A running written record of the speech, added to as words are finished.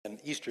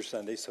Easter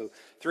Sunday. So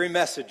 3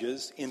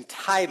 messages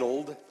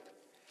entitled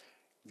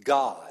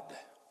God,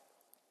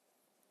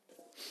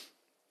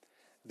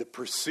 the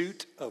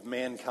pursuit of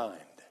mankind.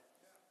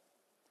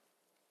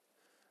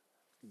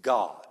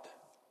 God.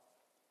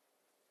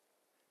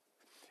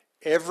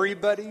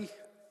 Everybody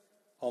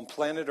on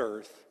planet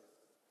Earth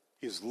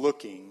is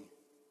looking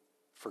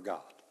for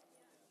God.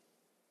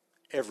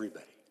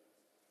 Everybody.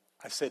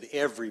 I said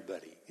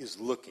everybody is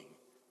looking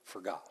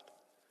for God.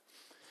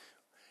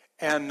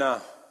 And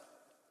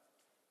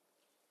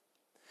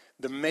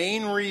the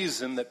main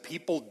reason that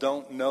people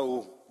don't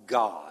know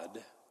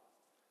God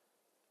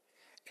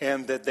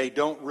and that they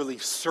don't really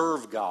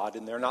serve God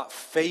and they're not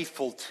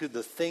faithful to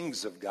the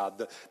things of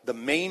God, the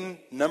main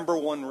number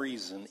one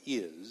reason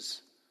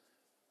is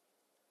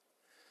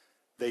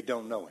they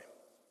don't know Him.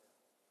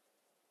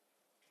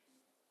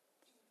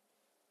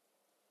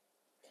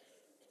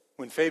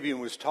 When Fabian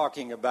was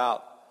talking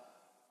about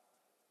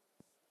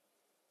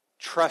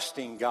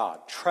trusting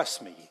God,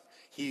 trust me,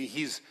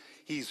 he's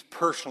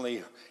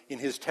personally, in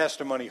his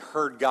testimony,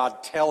 heard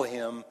God tell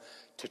him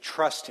to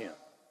trust Him.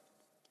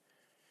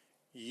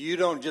 You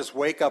don't just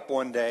wake up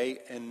one day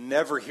and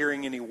never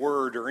hearing any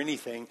word or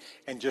anything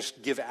and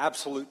just give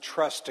absolute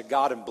trust to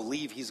God and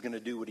believe He's going to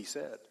do what He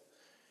said.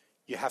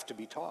 You have to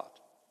be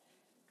taught.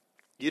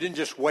 You didn't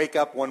just wake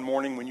up one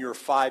morning when you were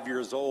 5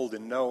 years old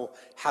and know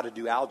how to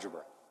do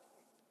algebra.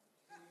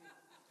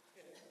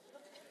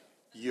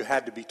 You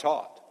had to be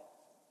taught,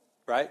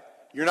 right?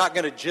 You're not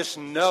going to just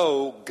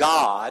know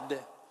God.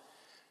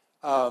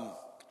 You're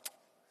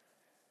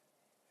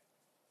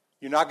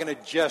not going to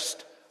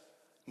just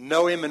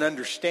know Him and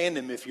understand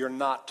Him if you're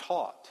not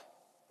taught.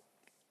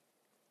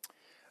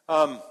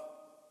 The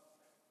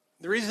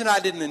reason I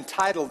didn't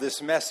entitle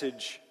this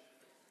message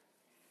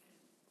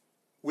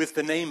with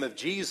the name of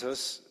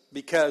Jesus,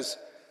 because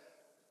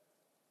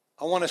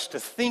I want us to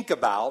think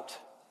about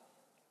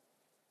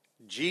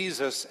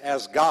Jesus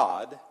as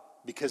God,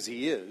 because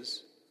He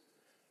is.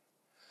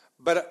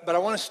 But I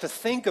want us to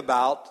think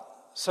about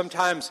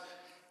sometimes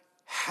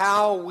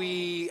how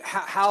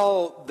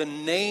the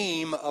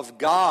name of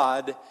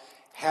God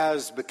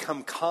has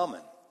become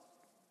common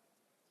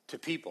to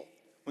people.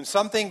 When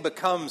something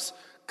becomes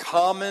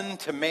common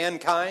to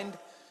mankind,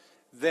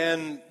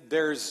 then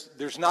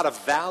there's not a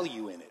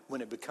value in it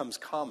when it becomes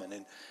common.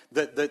 And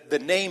the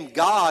name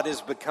God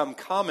has become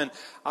common.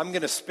 I'm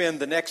going to spend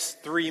the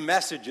next 3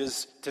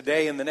 messages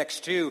today and the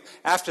next 2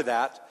 after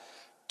that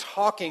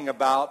talking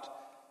about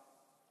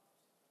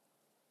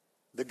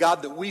the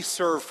God that we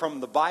serve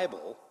from the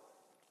Bible.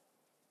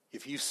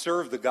 If you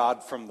serve the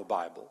God from the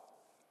Bible,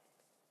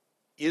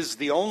 is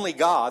the only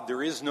God.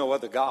 There is no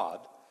other God.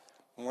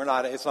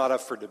 And it's not up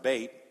for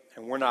debate,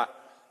 and we're not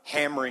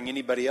hammering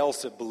anybody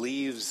else that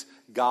believes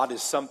God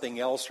is something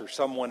else or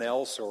someone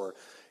else, or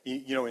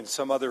in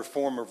some other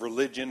form of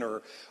religion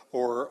or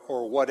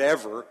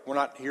whatever. We're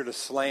not here to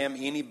slam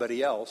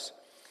anybody else,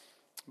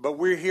 but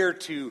we're here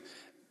to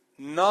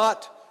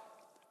not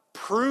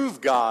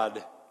prove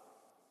God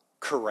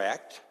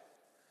correct,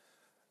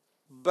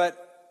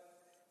 but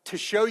to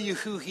show you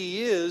who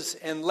He is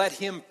and let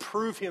Him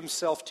prove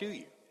Himself to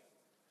you.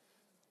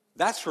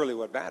 That's really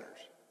what matters.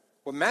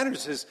 What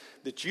matters is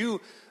that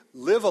you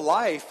live a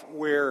life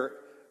where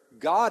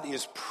God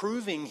is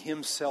proving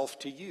Himself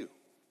to you.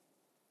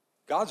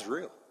 God's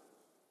real.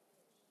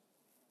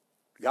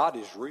 God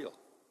is real.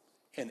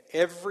 And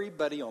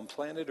everybody on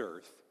planet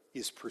Earth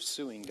is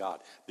pursuing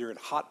God. They're in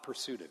hot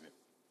pursuit of Him.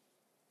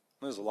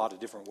 There's a lot of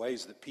different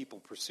ways that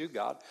people pursue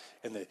God,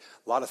 and a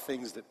lot of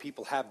things that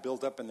people have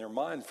built up in their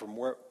mind for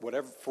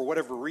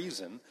whatever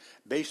reason,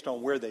 based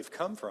on where they've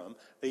come from.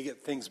 They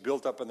get things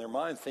built up in their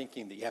mind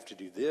thinking that you have to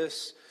do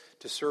this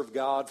to serve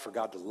God, for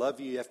God to love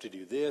you. You have to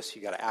do this.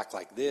 You got to act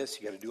like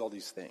this. You got to do all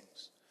these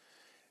things.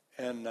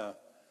 And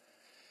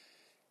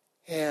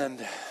there's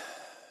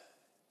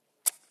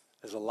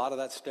a lot of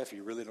that stuff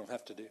you really don't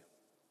have to do.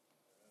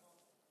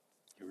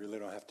 You really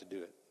don't have to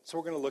do it. So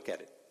we're going to look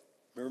at it.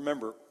 But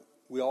remember,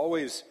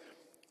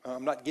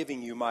 I'm not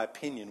giving you my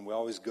opinion. We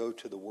always go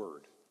to the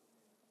Word.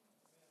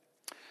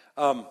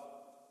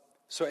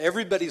 So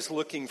everybody's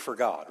looking for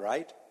God,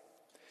 right?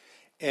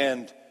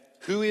 And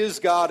who is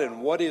God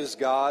and what is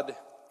God?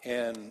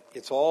 And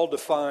it's all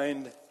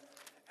defined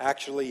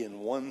actually in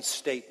one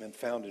statement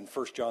found in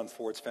 1 John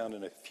 4. It's found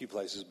in a few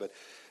places, but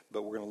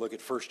we're going to look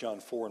at 1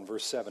 John 4 and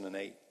verse 7 and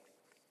 8.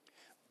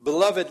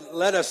 Beloved,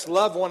 let us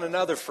love one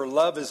another, for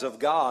love is of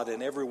God,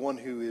 and everyone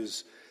who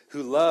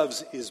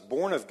loves is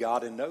born of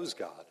God and knows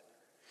God.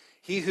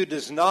 He who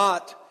does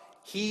not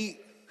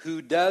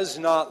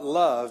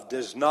love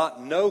does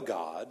not know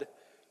God,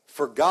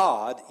 for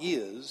God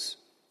is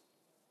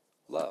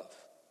love.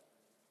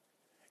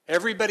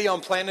 Everybody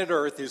on planet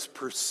Earth is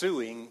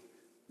pursuing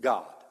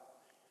God.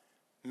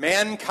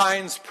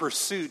 Mankind's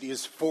pursuit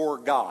is for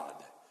God,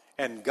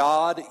 and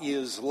God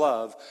is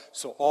love,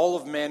 so all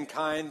of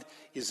mankind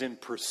is in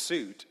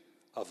pursuit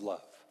of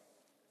love.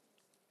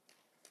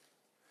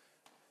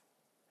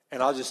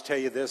 And I'll just tell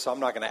you this, I'm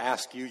not going to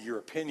ask you your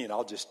opinion,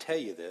 I'll just tell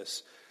you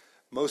this.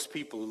 Most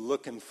people are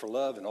looking for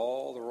love in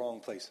all the wrong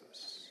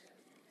places.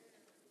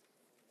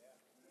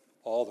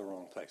 All the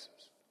wrong places.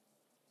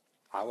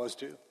 I was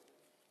too.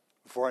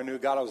 Before I knew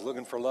God, I was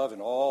looking for love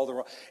in all the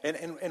wrong...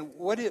 And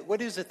what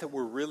is it that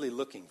we're really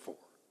looking for?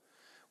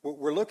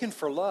 We're looking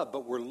for love,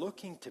 but we're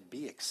looking to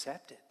be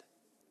accepted.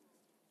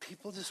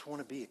 People just want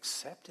to be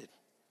accepted.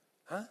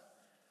 Huh?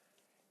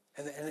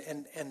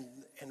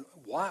 And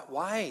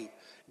why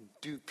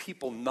do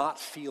people not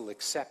feel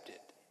accepted?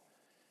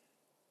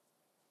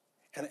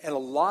 And a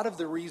lot of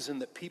the reason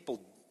that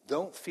people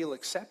don't feel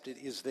accepted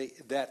is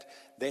that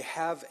they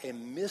have a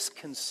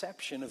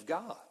misconception of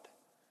God.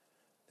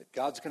 That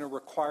God's going to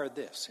require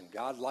this, and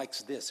God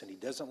likes this, and he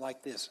doesn't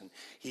like this, and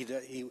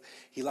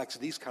he likes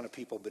these kind of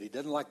people, but he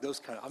doesn't like those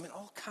kind of... I mean,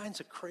 all kinds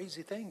of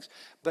crazy things.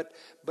 But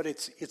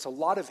it's a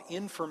lot of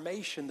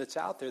information that's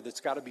out there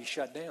that's got to be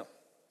shut down.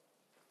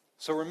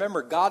 So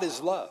remember, God is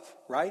love,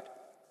 right?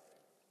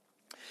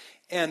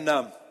 And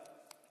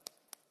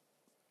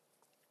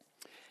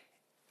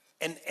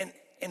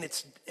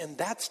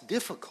that's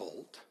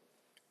difficult,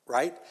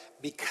 right?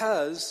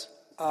 Because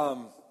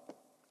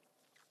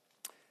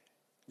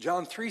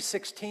John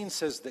 3:16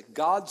 says that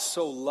God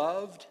so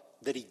loved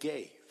that he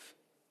gave.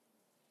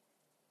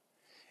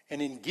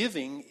 And in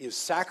giving is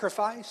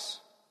sacrifice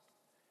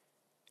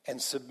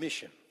and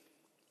submission.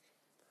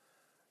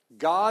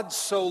 God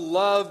so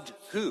loved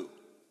who?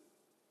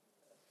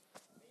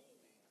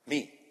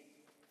 Me.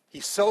 He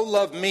so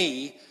loved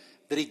me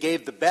that he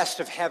gave the best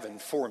of heaven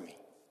for me.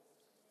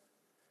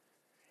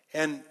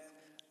 And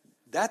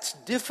that's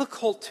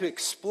difficult to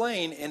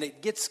explain, and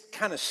it gets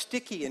kind of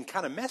sticky and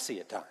kind of messy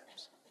at times.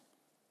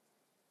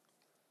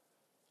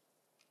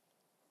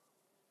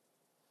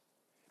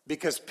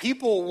 Because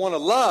people want to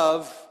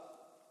love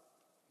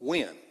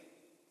when.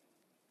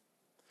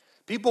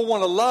 People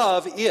want to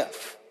love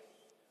if.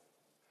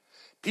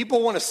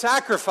 People want to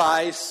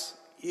sacrifice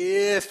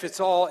if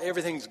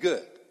everything's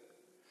good.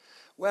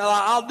 Well,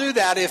 I'll do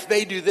that if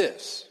they do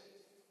this.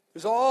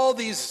 There's all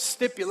these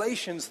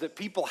stipulations that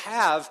people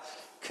have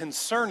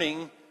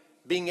concerning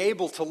being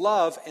able to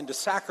love and to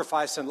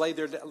sacrifice and lay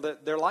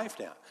their life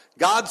down.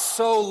 God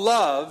so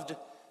loved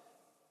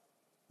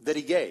that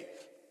he gave.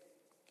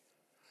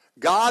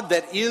 God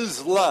that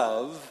is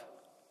love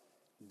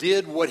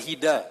did what he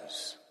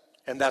does.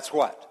 And that's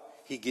what?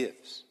 He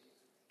gives.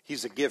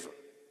 He's a giver.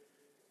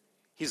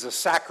 He's a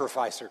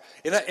sacrificer.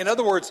 In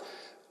other words,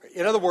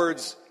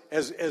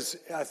 as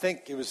I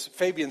think it was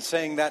Fabian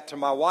saying that to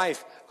my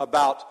wife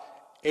about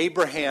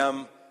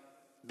Abraham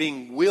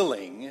being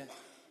willing,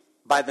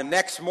 by the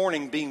next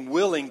morning being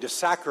willing to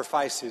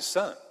sacrifice his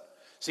son.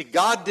 See,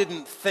 God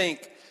didn't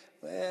think,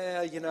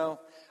 well,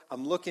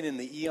 I'm looking in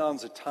the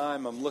eons of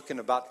time. I'm looking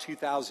about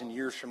 2,000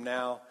 years from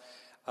now.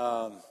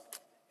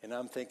 And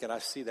I'm thinking, I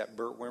see that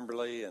Bert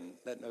Wimberly and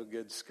that no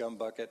good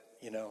scumbucket.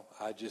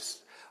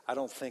 I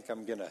don't think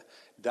I'm going to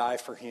die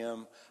for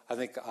him. I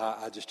think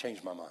I just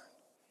changed my mind.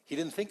 He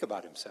didn't think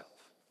about himself.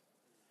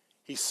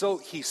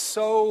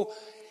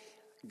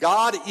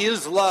 God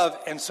is love,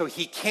 and so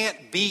he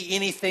can't be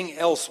anything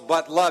else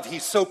but love.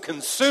 He's so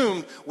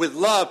consumed with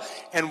love,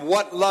 and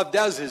what love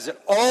does is it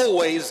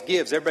always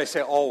gives. Everybody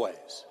say always.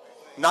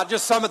 Not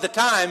just some of the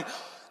time.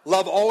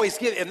 Love always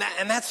gives,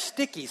 and that's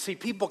sticky. See,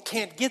 people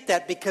can't get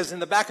that because in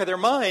the back of their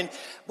mind,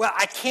 well,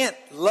 I can't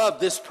love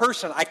this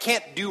person. I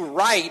can't do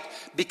right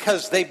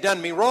because they've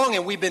done me wrong,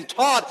 and we've been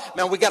taught,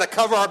 man, we got to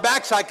cover our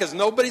backside because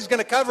nobody's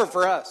going to cover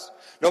for us.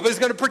 Nobody's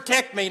going to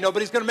protect me.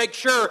 Nobody's going to make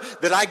sure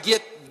that I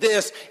get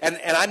this, and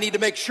I need to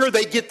make sure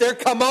they get their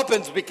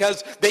comeuppance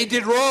because they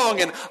did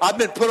wrong, and I've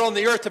been put on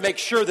the earth to make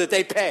sure that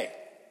they pay.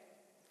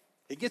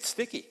 It gets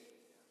sticky.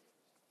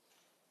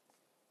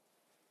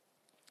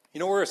 You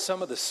know where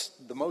some of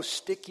the most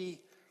sticky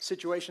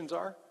situations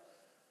are?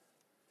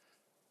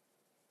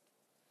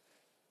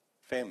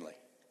 Family.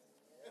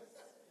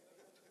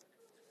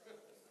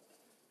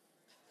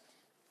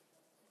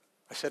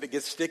 I said it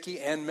gets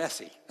sticky and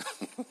messy.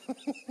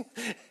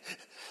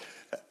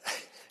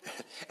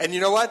 And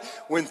you know what?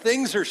 When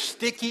things are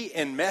sticky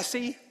and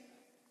messy,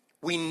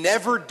 we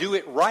never do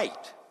it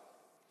right.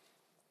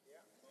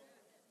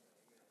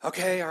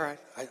 Okay, all right.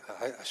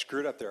 I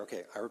screwed up there.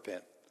 Okay, I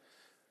repent.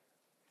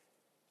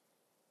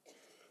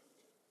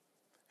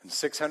 And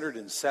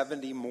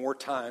 670 more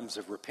times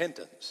of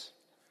repentance,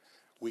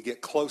 we get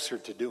closer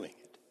to doing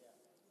it.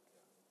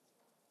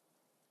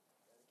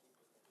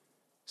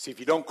 See, if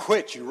you don't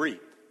quit, you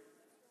reap.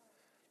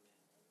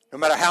 No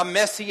matter how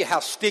messy, how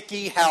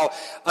sticky, how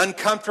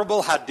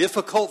uncomfortable, how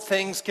difficult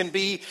things can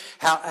be,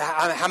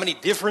 how many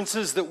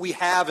differences that we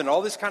have and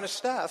all this kind of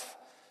stuff,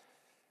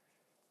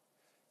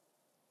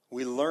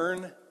 we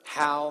learn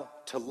how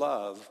to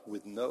love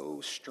with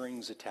no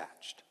strings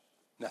attached.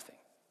 Nothing.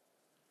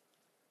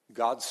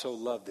 God so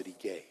loved that he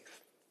gave.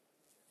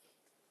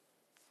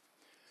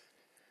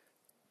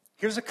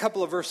 Here's a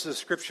couple of verses of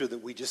scripture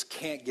that we just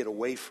can't get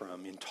away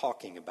from in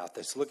talking about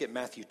this. Look at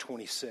Matthew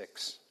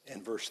 26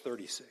 and verse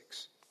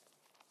 36.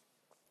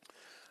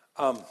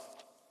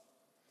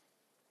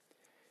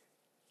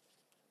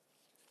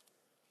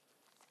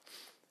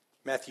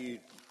 Matthew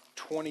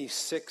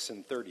 26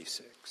 and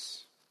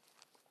 36.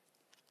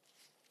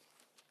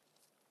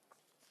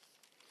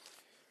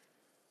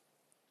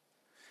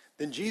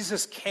 Then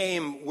Jesus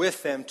came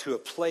with them to a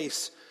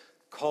place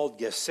called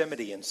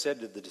Gethsemane and said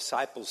to the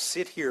disciples,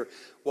 "Sit here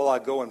while I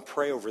go and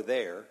pray over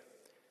there."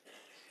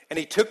 And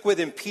he took with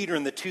him Peter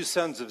and the two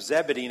sons of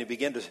Zebedee, and he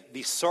began to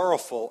be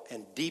sorrowful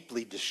and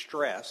deeply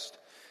distressed.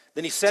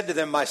 Then he said to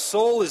them, "My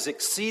soul is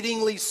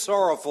exceedingly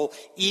sorrowful,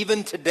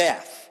 even to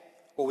death."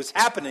 What was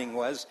happening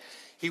was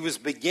he was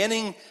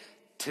beginning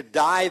to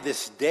die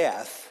this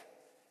death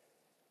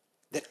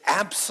that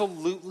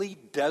absolutely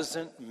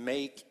doesn't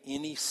make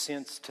any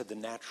sense to the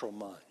natural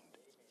mind.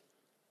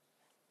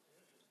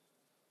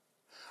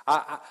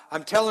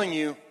 I'm telling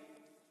you,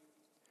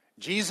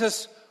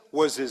 Jesus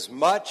was as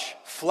much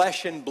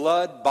flesh and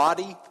blood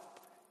body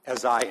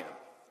as I am.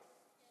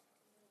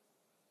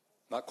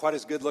 Not quite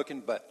as good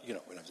looking, but you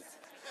know what I'm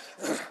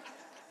saying.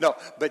 No,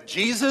 but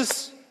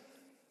Jesus,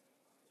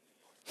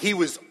 he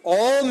was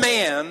all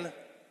man,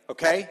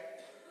 okay?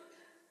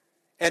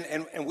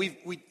 And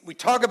we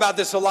talk about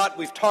this a lot.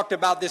 We've talked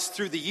about this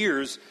through the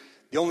years.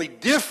 The only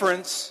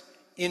difference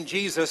in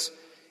Jesus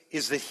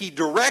is that he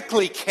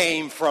directly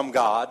came from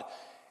God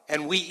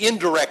and we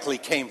indirectly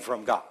came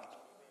from God.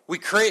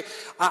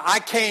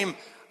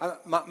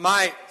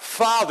 My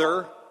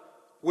father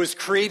was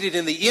created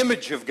in the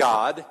image of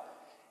God,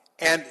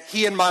 and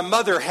he and my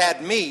mother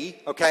had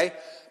me, okay?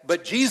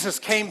 But Jesus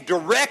came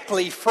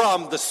directly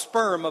from the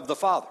sperm of the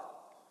Father.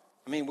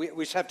 I mean, we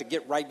just have to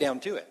get right down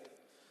to it.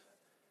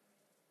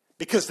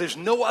 Because there's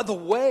no other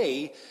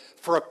way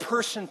for a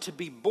person to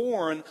be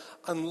born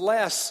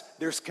unless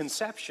there's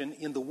conception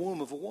in the womb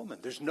of a woman.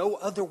 There's no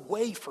other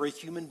way for a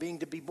human being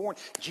to be born.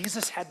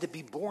 Jesus had to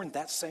be born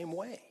that same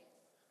way.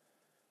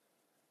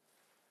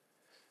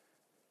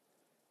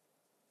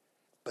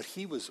 But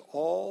he was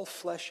all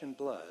flesh and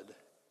blood.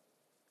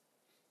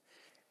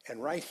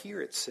 And right here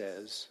it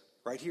says,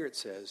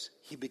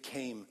 he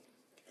became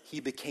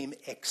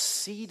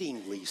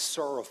exceedingly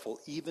sorrowful,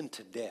 even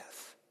to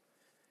death.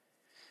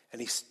 And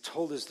he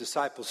told his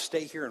disciples,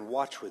 "Stay here and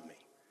watch with me."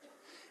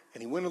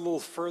 And he went a little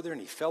further and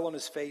he fell on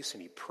his face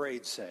and he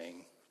prayed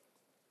saying,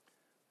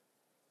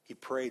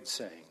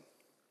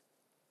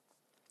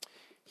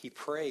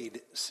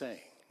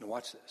 now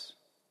watch this.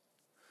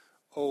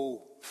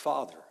 "Oh,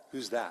 Father,"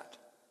 who's that?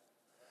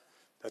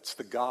 That's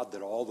the God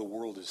that all the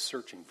world is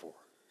searching for.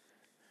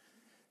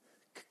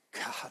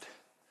 God,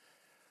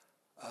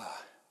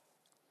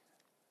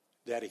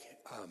 Daddy,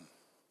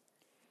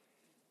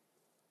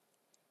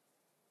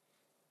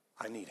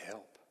 I need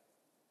help.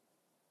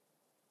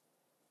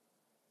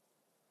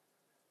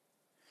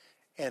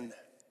 And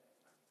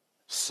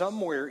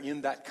somewhere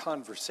in that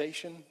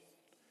conversation,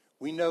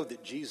 we know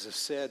that Jesus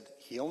said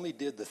he only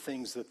did the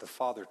things that the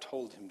Father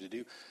told him to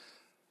do.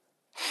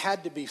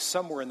 Had to be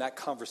somewhere in that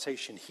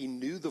conversation. He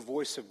knew the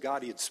voice of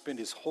God. He had spent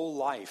his whole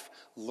life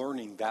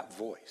learning that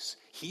voice.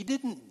 He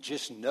didn't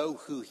just know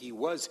who he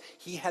was.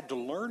 He had to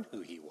learn who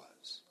he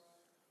was.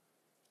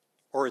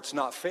 Or it's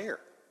not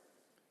fair.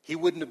 He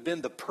wouldn't have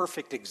been the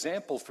perfect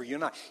example for you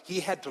and I.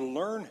 He had to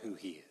learn who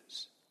he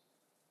is.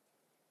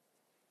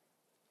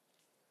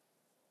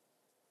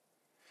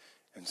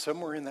 And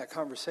somewhere in that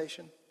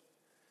conversation,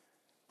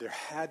 there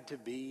had to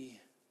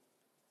be,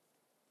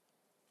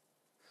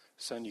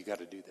 "Son, you got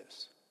to do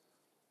this."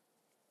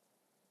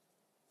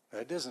 Now,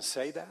 it doesn't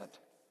say that.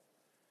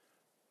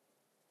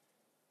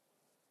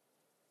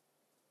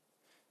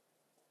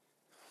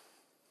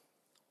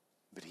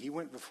 But he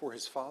went before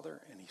his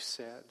father and he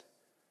said,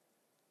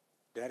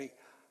 "Daddy,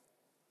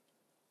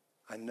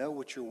 I know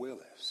what your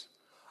will is.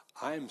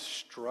 I am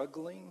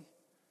struggling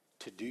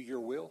to do your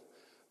will,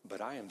 but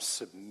I am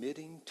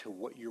submitting to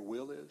what your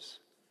will is.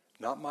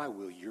 Not my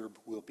will, your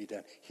will be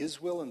done."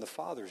 His will and the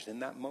Father's in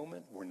that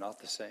moment were not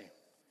the same.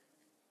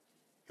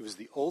 It was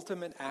the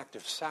ultimate act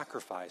of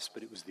sacrifice,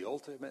 but it was the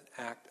ultimate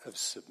act of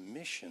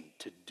submission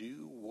to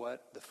do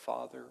what the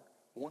Father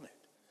wanted.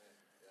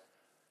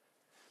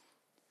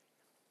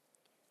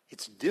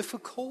 It's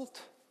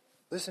difficult,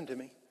 listen to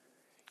me,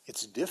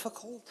 it's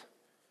difficult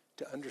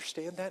to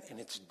understand that, and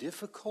it's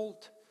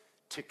difficult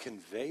to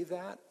convey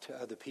that to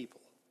other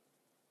people.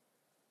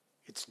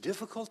 It's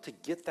difficult to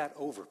get that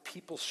over.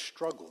 People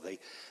struggle.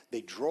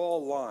 They draw a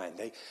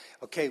line.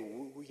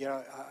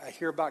 I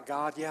hear about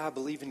God. Yeah, I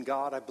believe in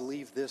God. I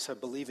believe this. I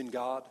believe in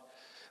God.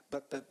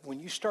 But when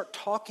you start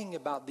talking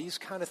about these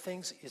kind of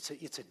things,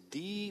 it's a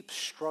deep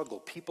struggle.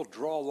 People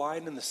draw a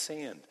line in the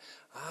sand.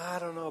 I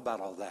don't know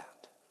about all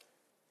that.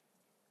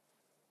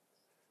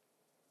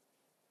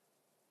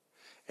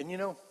 And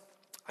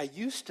I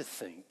used to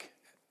think,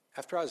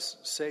 after I was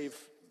saved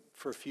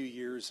for a few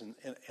years,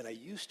 and I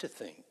used to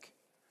think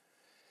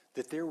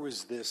that there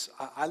was this,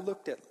 I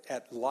looked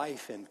at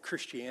life and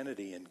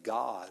Christianity and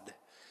God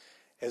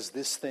as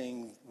this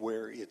thing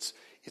where it's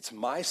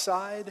my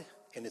side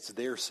and it's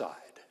their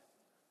side.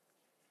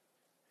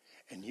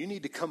 And you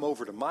need to come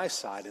over to my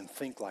side and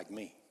think like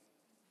me.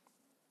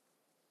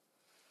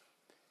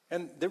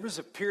 And there was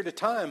a period of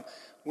time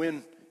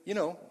when,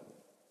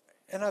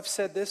 And I've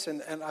said this,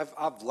 and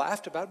I've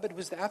laughed about it, but it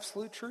was the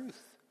absolute truth.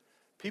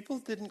 People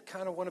didn't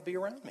kind of want to be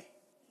around me.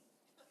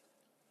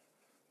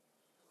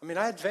 I mean,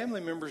 I had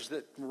family members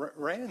that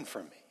ran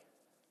from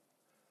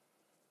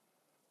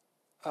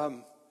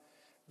me.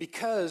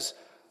 Because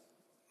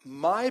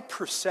my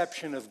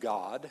perception of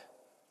God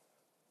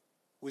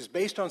was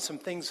based on some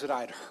things that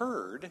I'd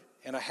heard,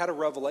 and I had a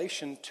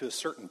revelation to a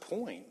certain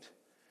point.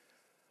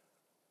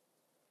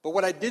 But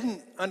what I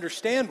didn't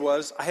understand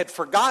was I had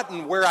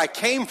forgotten where I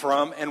came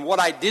from and what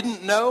I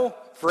didn't know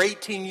for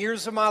 18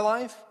 years of my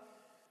life.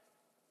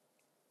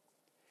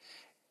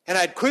 And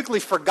I'd quickly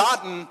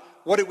forgotten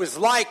what it was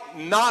like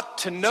not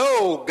to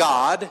know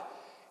God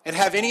and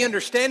have any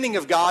understanding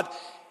of God,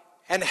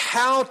 and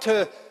how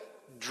to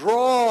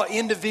draw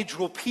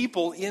individual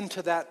people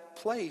into that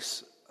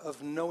place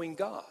of knowing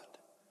God.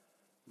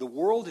 The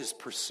world is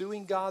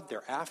pursuing God,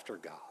 they're after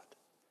God.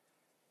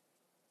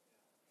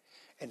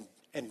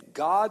 And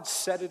God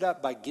set it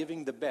up by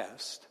giving the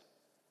best,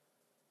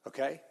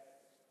 okay?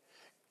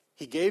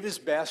 He gave his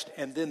best,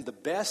 and then the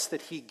best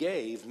that he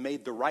gave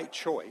made the right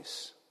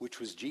choice,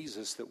 which was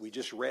Jesus that we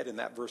just read in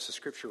that verse of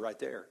scripture right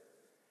there.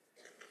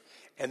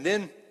 And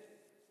then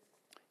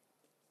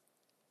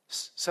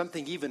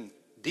something even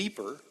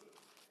deeper,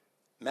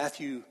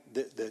 Matthew,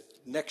 the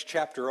next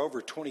chapter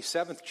over,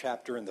 27th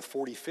chapter in the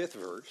 45th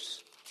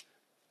verse.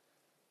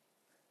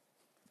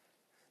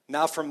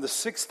 Now from the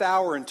 6th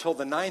hour until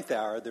the 9th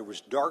hour, there was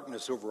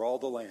darkness over all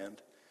the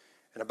land.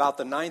 And about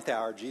the 9th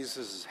hour, Jesus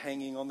is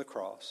hanging on the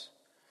cross.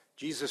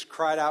 Jesus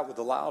cried out with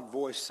a loud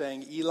voice,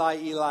 saying, Eli,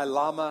 Eli,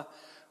 lama,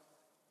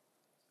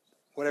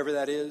 whatever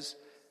that is.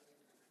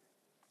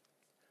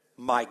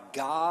 My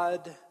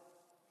God,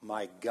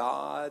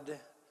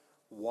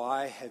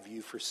 why have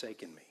you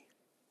forsaken me?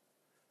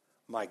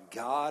 My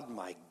God,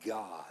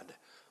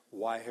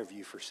 why have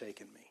you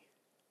forsaken me?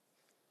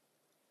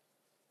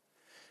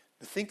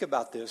 Now think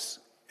about this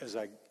as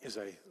I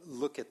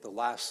look at the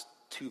last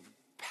two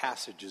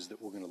passages that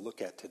we're going to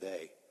look at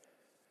today.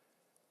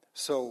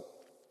 So,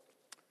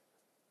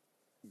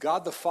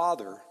 God the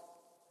Father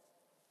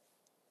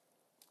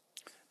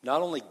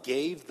not only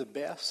gave the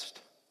best,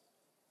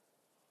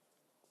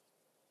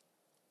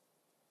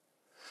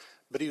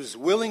 but he was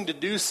willing to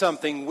do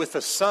something with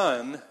a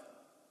son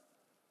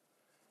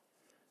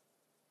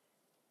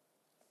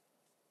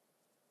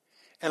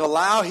and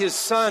allow his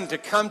son to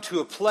come to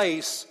a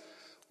place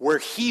where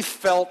he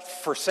felt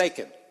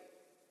forsaken.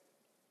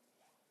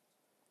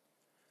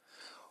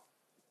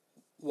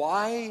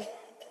 Why?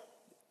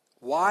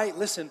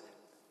 Listen,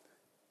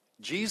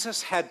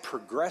 Jesus had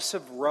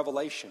progressive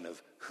revelation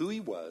of who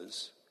he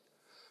was,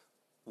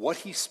 what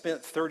he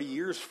spent 30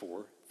 years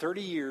for,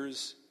 30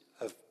 years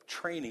of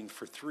training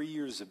for 3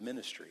 years of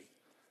ministry.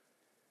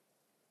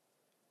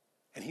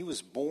 And he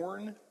was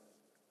born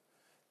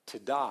to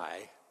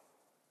die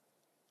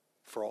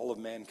for all of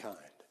mankind.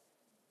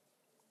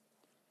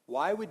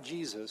 Why would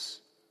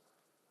Jesus,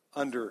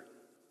 under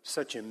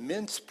such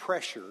immense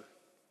pressure,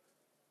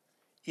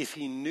 if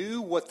he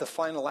knew what the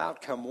final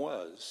outcome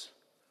was,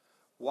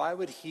 why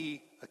would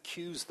he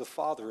accuse the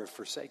Father of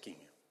forsaking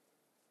him?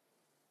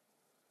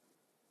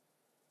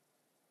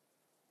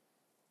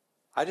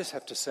 I just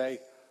have to say,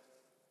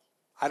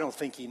 I don't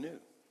think he knew.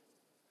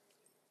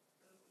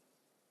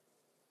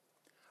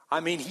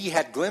 I mean, he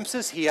had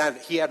glimpses, he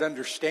had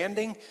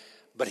understanding,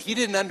 but he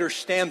didn't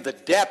understand the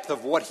depth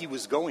of what he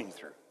was going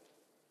through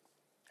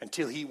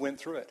until he went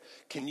through it.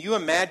 Can you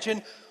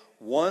imagine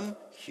one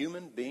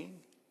human being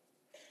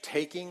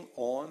taking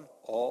on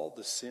all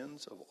the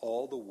sins of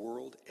all the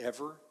world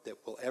ever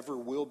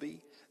will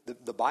be?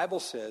 The Bible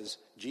says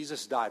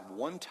Jesus died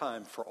one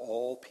time for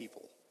all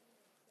people.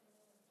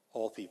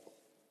 All people.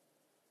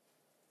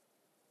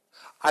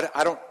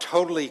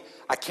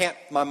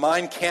 My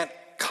mind can't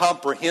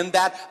comprehend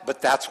that,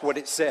 but that's what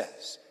it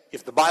says.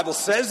 If the Bible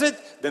says it,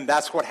 then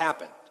that's what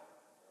happened.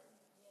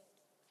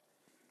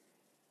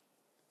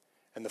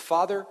 And the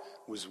Father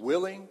was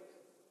willing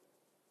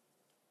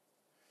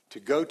to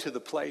go to the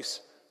place.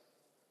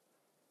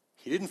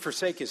 He didn't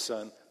forsake his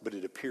son, but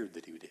it appeared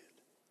that he did.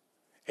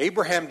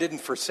 Abraham didn't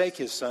forsake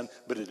his son,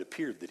 but it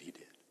appeared that he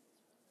did.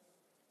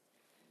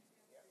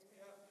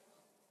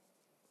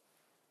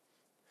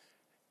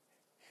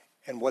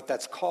 And what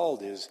that's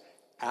called is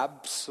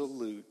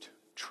absolute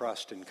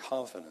trust and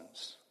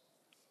confidence.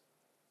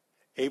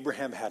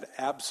 Abraham had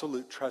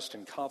absolute trust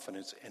and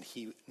confidence, and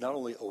he not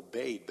only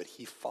obeyed, but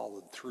he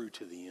followed through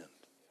to the end.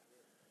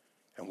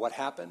 And what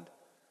happened?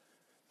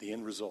 The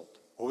end result.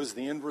 What was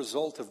the end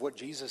result of what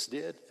Jesus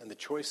did and the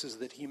choices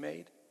that he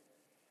made?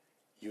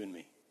 You and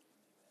me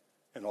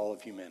and all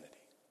of humanity,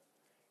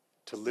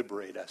 to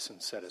liberate us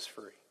and set us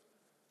free.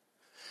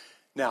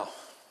 Now,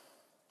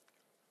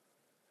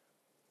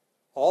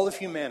 all of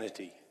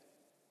humanity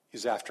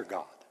is after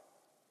God.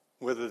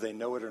 Whether they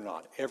know it or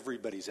not,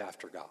 everybody's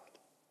after God.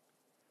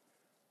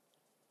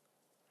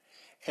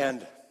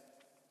 And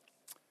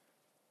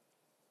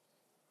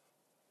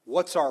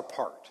what's our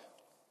part?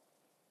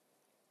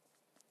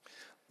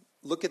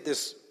 Look at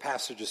this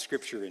passage of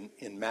Scripture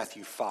in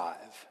Matthew 5.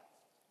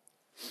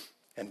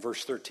 and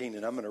verse 13.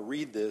 And I'm going to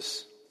read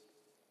this.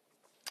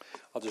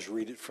 I'll just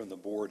read it from the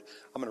board.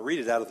 I'm going to read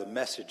it out of the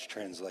Message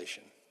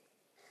translation.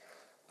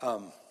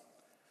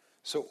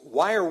 So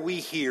why are we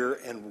here,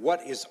 and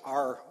what is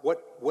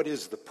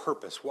the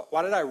purpose?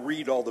 Why did I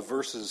read all the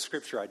verses of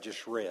Scripture I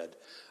just read?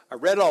 I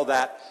read all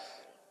that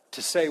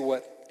to say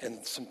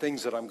and some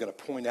things that I'm going to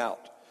point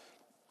out.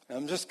 And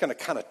I'm just going to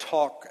kind of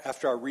talk,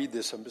 after I read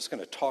this, I'm just going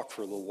to talk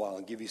for a little while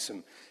and give you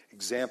some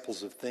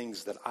examples of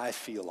things that I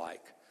feel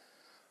like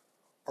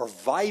are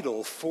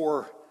vital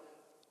for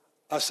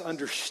us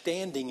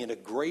understanding in a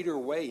greater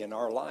way in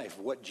our life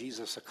what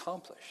Jesus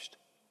accomplished.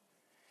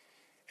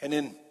 And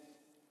in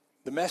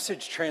the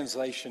Message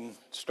translation,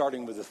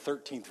 starting with the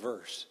 13th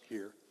verse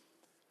here,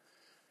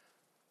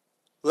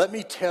 let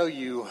me tell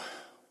you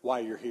why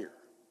you're here.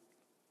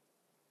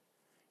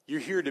 You're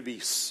here to be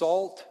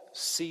salt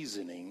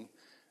seasoning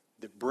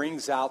that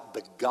brings out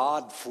the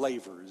God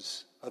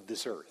flavors of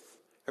this earth.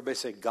 Everybody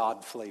say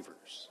God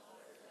flavors.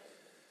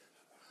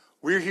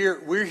 We're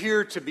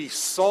here to be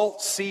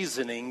salt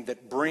seasoning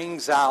that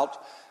brings out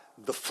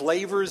the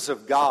flavors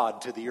of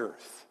God to the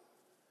earth.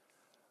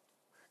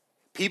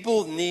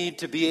 People need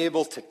to be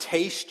able to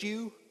taste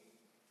you.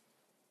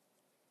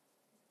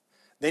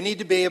 They need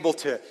to be able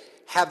to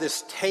have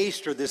this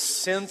taste or this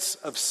sense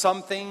of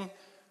something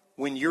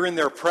when you're in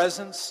their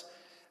presence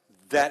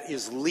that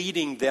is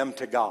leading them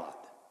to God.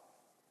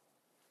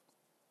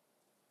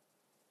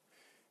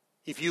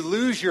 If you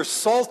lose your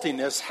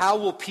saltiness, how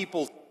will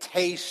people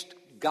taste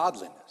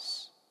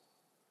godliness?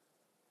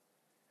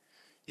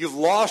 You've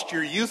lost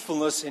your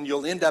youthfulness and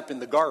you'll end up in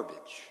the garbage.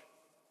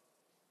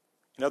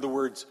 In other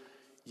words,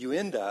 you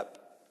end up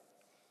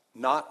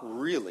not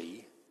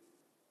really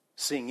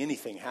seeing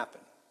anything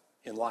happen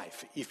in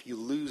life if you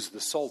lose the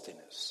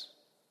saltiness.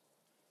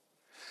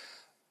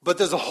 But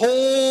there's a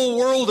whole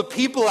world of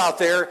people out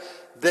there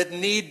that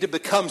need to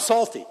become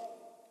salty.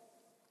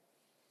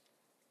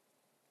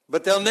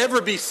 But they'll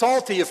never be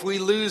salty if we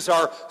lose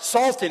our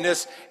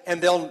saltiness,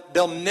 and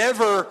they'll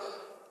never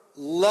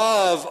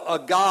love a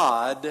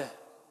God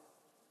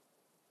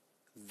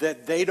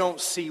that they don't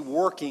see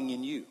working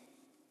in you.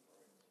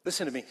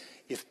 Listen to me.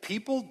 If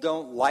people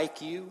don't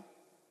like you,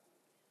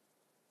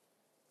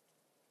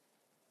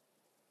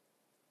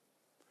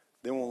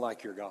 they won't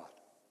like your God.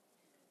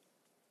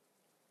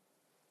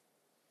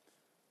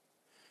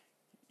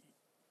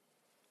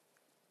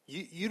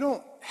 You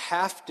don't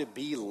have to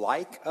be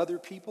like other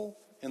people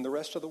in the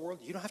rest of the world.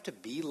 You don't have to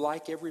be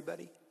like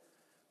everybody,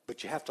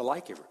 but you have to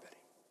like everybody.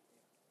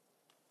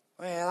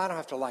 Well, I don't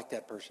have to like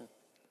that person.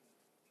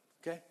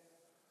 Okay?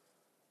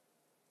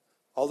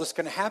 All that's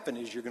going to happen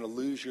is you're going to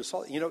lose your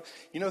soul. You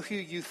know who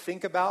you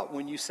think about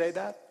when you say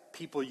that?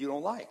 People you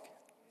don't like.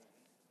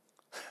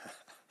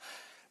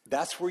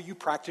 That's where you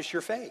practice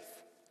your faith.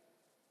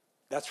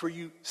 That's where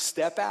you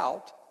step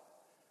out.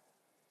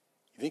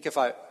 You think if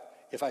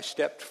I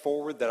stepped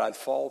forward that I'd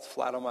fall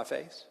flat on my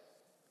face?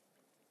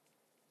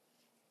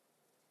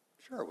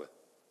 Sure I would.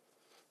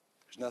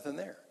 There's nothing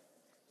there.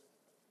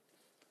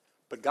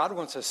 But God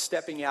wants us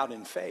stepping out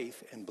in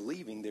faith and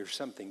believing there's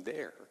something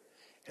there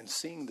and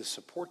seeing the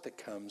support that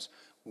comes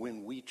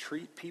when we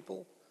treat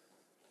people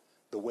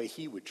the way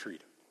He would treat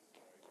them.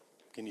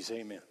 Can you say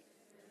amen?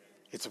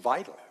 It's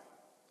vital.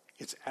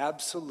 It's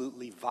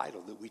absolutely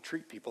vital that we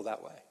treat people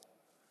that way.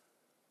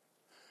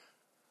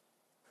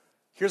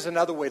 Here's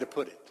another way to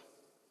put it.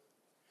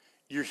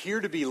 You're here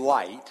to be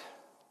light,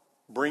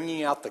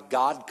 bringing out the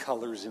God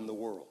colors in the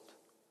world.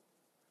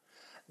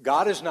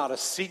 God is not a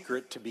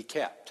secret to be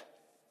kept.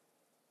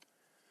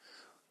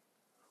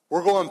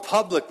 We're going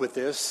public with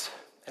this,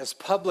 as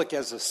public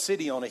as a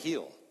city on a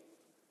hill.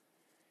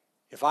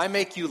 If I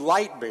make you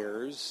light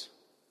bearers,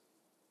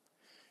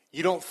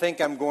 you don't think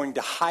I'm going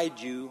to hide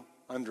you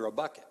under a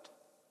bucket.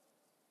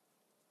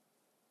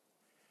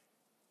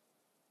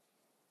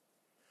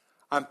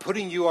 I'm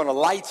putting you on a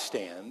light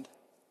stand.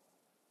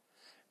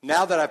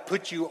 Now that I've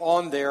put you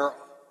on there,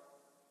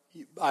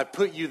 I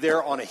put you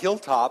there on a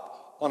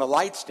hilltop, on a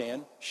light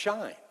stand,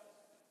 shine.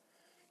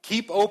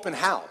 Keep open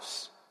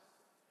house.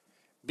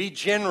 Be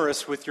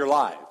generous with your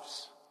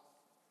lives.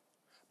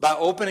 By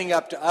opening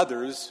up to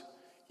others,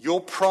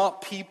 you'll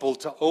prompt people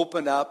to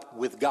open up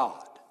with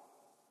God.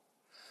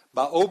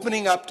 By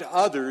opening up to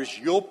others,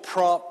 you'll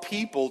prompt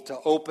people to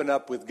open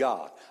up with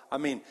God. I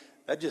mean,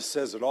 that just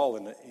says it all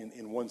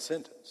in one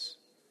sentence.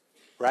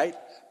 Right?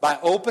 By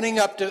opening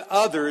up to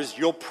others,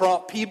 you'll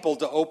prompt people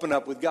to open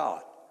up with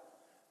God.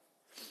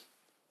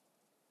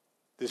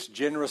 This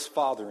generous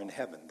Father in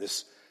heaven,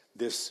 this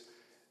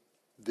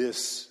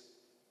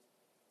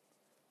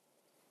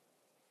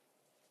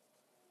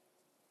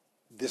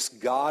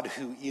God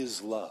who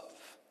is love.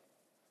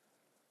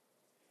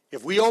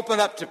 If we open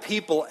up to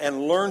people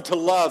and learn to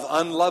love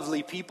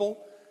unlovely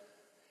people,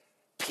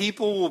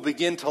 people will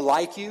begin to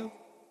like you.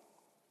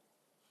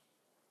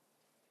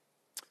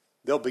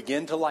 They'll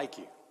begin to like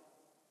you.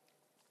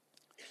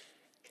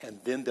 And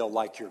then they'll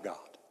like your God.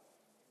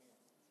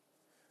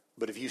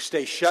 But if you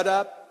stay shut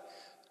up,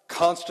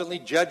 constantly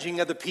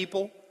judging other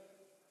people,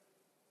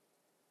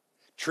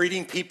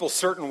 treating people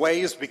certain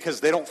ways because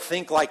they don't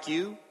think like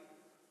you,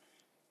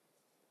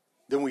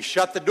 then we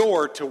shut the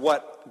door to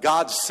what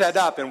God set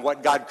up and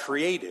what God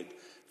created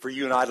for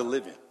you and I to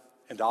live in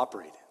and to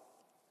operate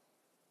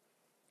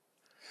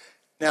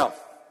in. Now,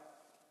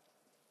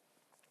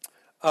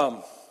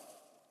 I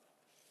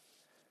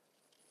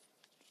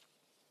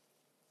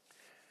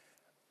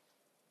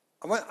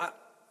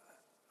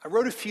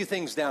wrote a few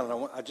things down,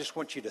 and I just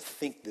want you to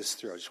think this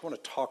through. I just want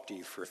to talk to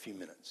you for a few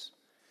minutes.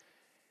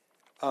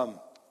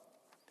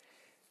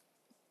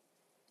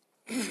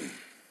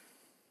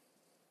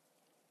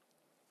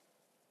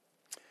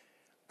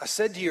 I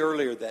said to you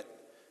earlier that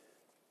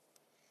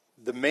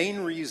the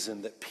main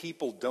reason that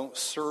people don't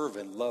serve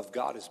and love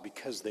God is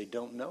because they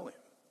don't know Him.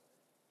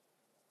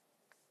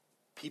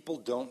 People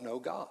don't know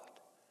God.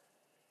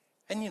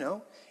 And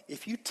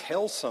if you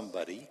tell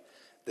somebody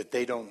that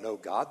they don't know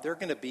God, they're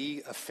going to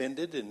be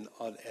offended and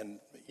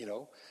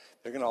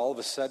they're going to all of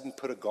a sudden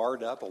put a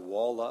guard up, a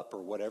wall up,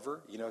 or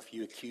whatever. If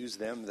you accuse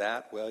them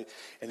that, well,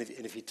 and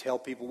if you tell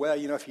people, well,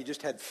 if you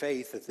just had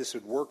faith that this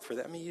would work for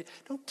them, you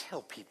don't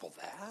tell people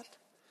that.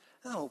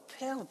 No,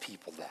 tell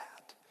people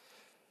that.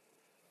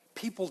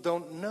 People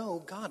don't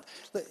know God.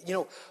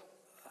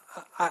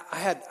 I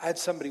had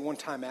somebody one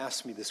time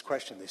ask me this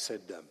question. They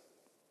said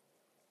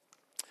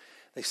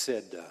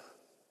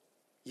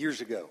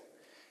years ago,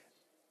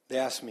 they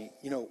asked me,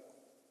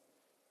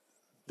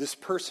 this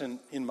person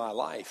in my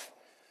life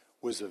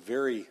was a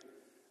very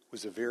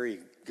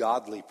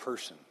godly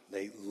person.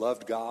 They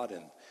loved God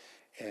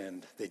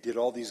and they did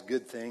all these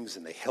good things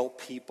and they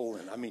helped people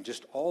and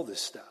just all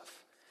this stuff.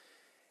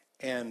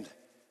 And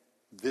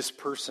this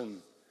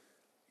person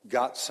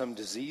got some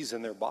disease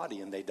in their body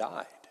and they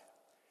died.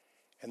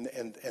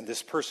 And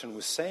this person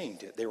was saying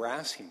they were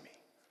asking me,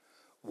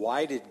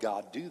 why did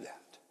God do that?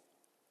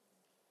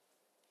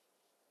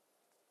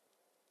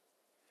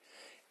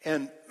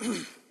 And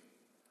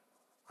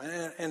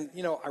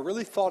I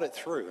really thought it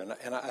through,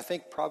 and I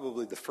think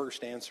probably the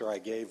first answer I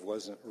gave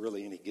wasn't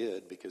really any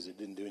good because it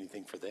didn't do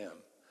anything for them,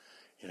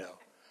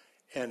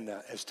 And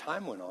as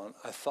time went on,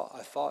 I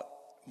thought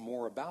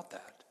more about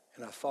that,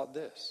 and I thought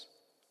this: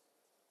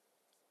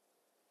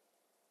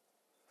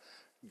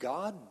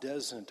 God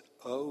doesn't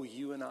owe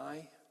you and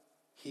I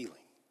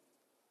healing.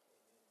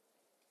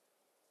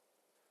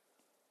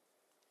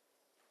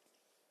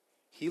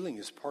 Healing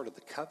is part of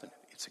the covenant.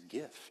 It's a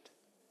gift.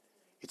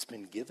 It's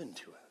been given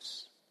to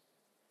us.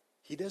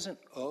 He doesn't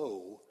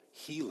owe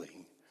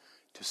healing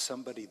to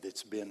somebody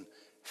that's been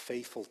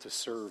faithful to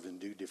serve and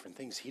do different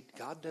things.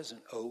 God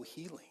doesn't owe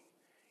healing.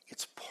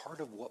 It's part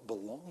of what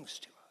belongs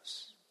to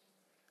us.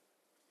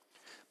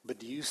 But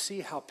do you see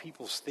how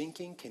people's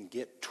thinking can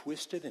get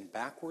twisted and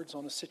backwards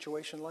on a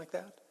situation like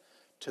that?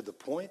 To the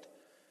point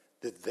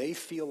that they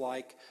feel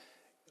like,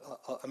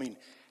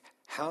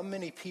 how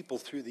many people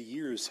through the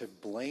years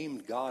have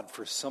blamed God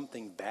for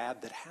something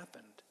bad that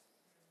happened?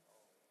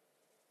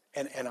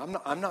 And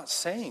I'm not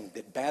saying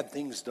that bad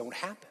things don't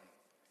happen.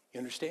 You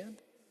understand?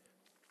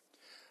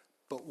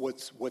 But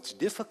what's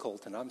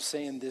difficult, and I'm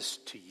saying this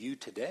to you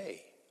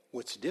today,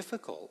 what's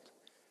difficult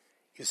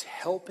is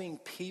helping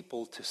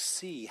people to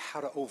see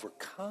how to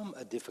overcome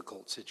a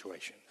difficult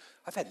situation.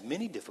 I've had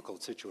many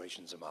difficult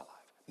situations in my life.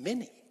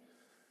 Many.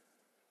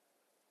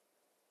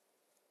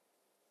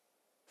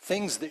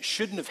 Things that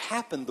shouldn't have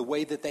happened the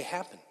way that they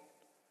happened.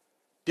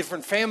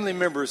 Different family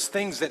members,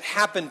 things that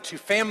happened to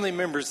family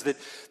members that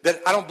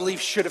I don't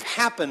believe should have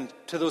happened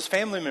to those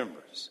family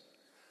members.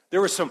 There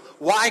was some,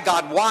 why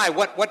God, why?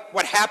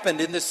 What happened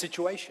in this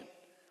situation?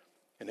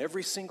 And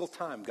every single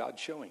time God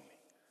showing me.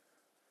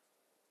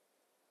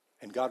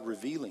 And God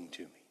revealing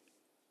to me.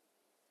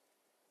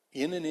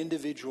 In an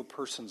individual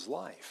person's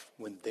life,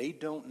 when they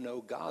don't know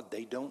God,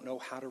 they don't know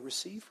how to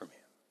receive from Him.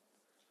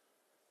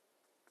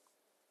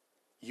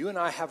 You and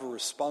I have a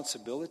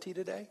responsibility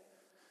today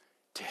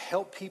to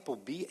help people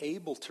be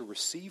able to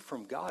receive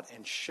from God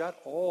and shut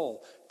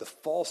all the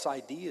false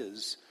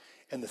ideas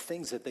and the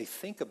things that they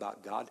think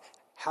about God,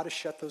 how to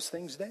shut those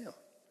things down.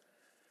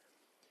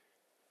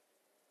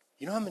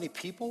 You know how many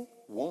people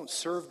won't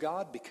serve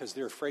God because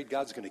they're afraid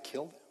God's going to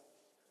kill them?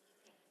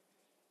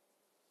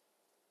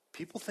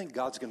 People think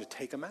God's going to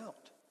take them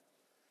out.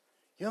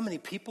 You know how many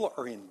people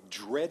are in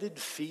dreaded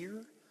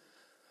fear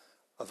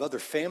of other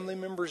family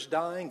members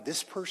dying,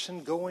 this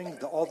person going,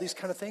 all these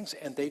kind of things,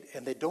 and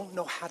they don't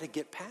know how to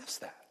get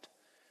past that.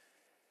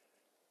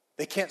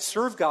 They can't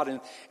serve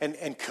God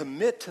and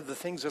commit to the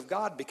things of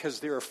God because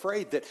they're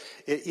afraid that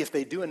if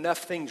they do enough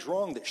things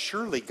wrong, that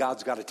surely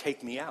God's got to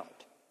take me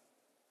out.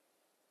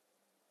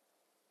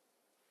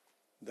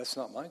 That's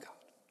not my God.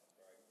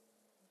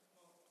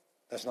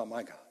 That's not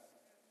my God.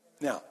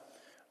 Now,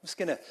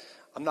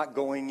 I'm not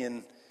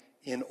going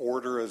in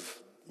order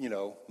of,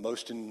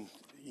 most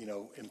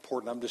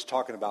important. I'm just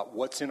talking about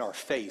what's in our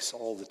face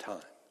all the time,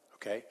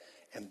 okay?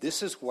 And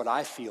this is what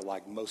I feel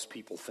like most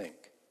people think.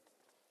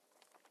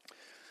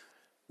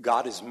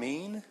 God is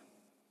mean,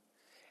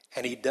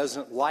 and He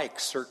doesn't like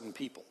certain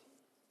people.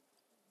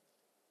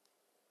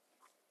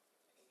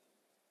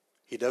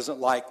 He doesn't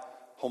like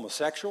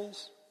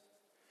homosexuals.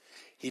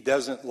 He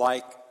doesn't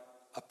like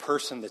a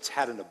person that's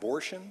had an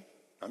abortion.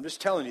 I'm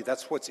just telling you,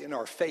 that's what's in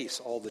our face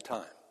all the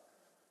time.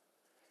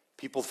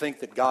 People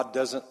think that God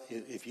doesn't,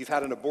 if you've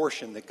had an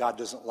abortion, that God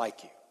doesn't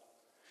like you.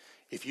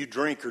 If you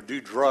drink or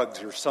do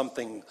drugs or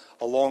something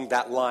along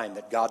that line,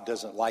 that God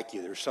doesn't like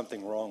you. There's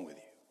something wrong with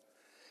you.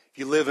 If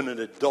you live in an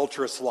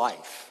adulterous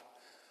life,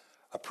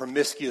 a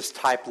promiscuous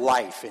type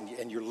life,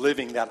 and you're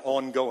living that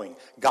ongoing,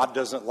 God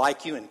doesn't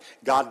like you, and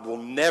God will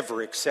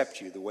never accept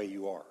you the way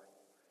you are.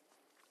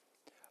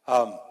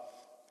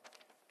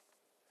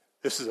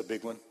 This is a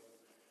big one.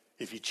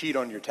 If you cheat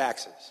on your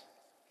taxes,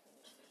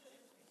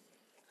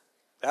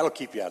 that'll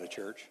keep you out of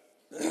church.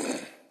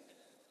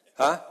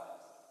 Huh?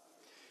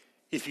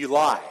 If you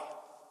lie,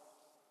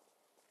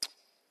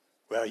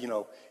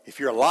 well, if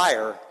you're a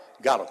liar,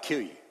 God will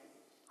kill you.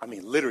 I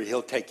mean, literally,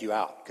 he'll take you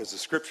out, because the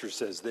scripture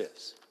says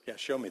this. Yeah,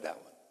 show me that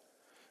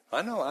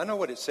one. I know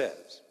what it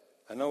says.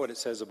 I know what it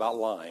says about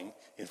lying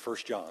in 1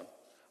 John.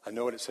 I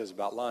know what it says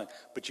about lying.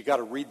 But you got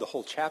to read the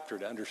whole chapter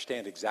to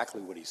understand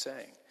exactly what he's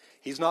saying.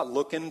 He's not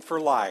looking for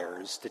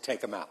liars to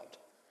take them out.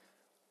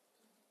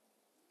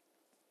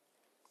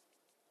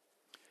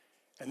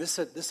 And this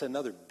is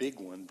another big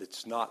one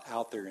that's not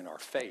out there in our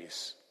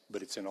face,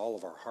 but it's in all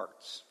of our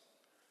hearts.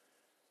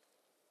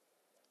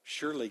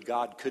 Surely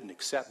God couldn't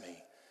accept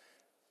me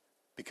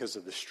because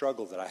of the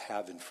struggle that I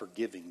have in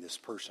forgiving this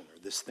person or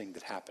this thing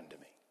that happened to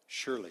me.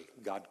 Surely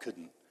God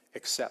couldn't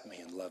accept me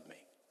and love me.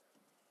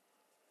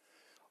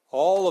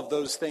 All of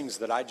those things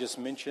that I just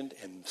mentioned,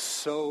 and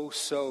so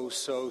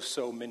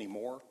many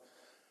more,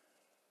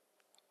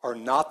 are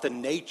not the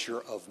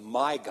nature of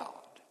my God.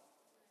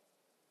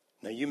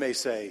 Now you may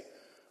say,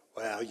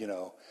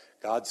 well,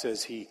 God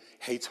says he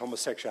hates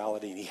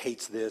homosexuality and he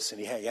hates this,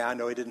 and I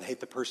know he didn't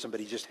hate the person,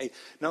 but he just hates.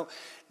 No,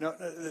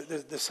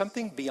 there's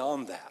something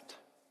beyond that.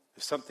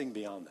 There's something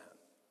beyond that.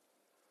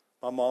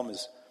 My mom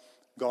has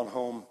gone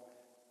home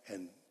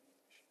and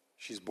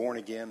she's born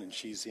again and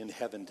she's in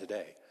heaven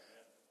today.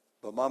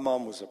 But my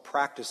mom was a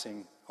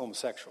practicing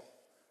homosexual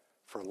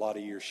for a lot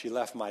of years. She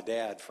left my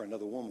dad for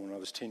another woman when I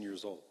was 10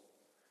 years old.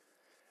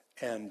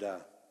 And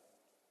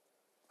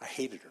I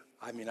hated her.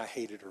 I mean, I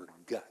hated her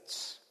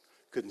guts.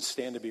 Couldn't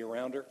stand to be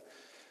around her.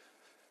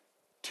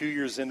 2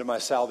 years into my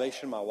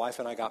salvation, my wife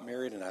and I got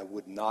married, and I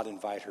would not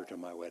invite her to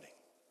my wedding.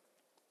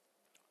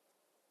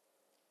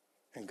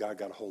 And God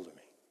got a hold of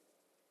me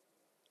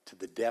to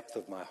the depth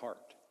of my heart.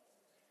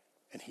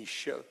 And he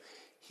showed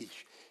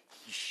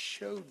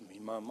me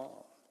my mom.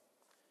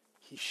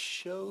 He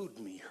showed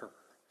me her.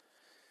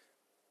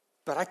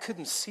 But I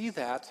couldn't see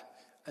that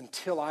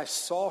until I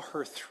saw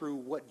her through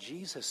what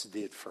Jesus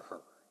did for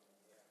her.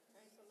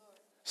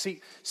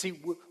 See,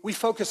 we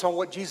focus on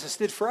what Jesus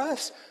did for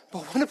us,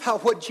 but what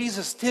about what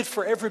Jesus did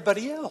for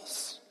everybody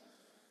else?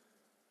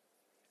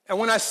 And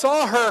when I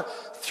saw her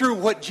through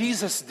what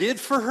Jesus did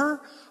for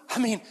her, I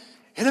mean,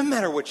 it doesn't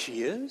matter what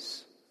she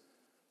is.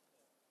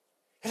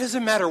 It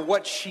doesn't matter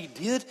what she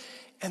did.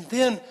 And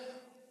then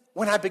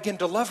when I began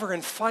to love her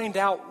and find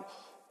out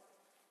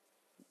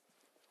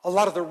a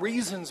lot of the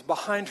reasons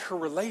behind her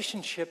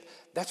relationship,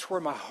 that's where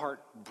my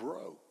heart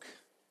broke.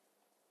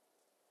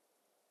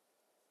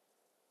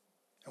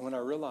 And when I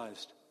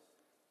realized,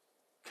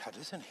 God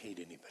doesn't hate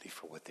anybody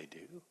for what they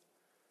do.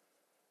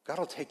 God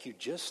will take you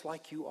just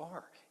like you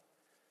are.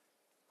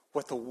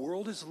 What the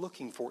world is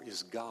looking for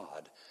is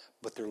God,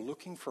 but they're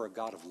looking for a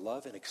God of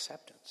love and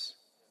acceptance.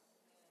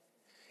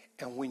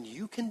 And when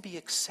you can be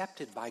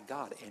accepted by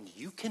God and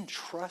you can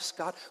trust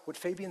God, what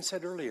Fabian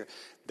said earlier,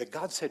 that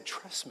God said,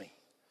 trust me.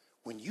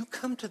 When you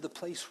come to the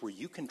place where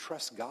you can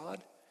trust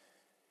God,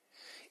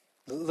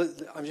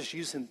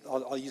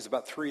 I'll use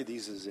about 3 of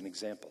these as an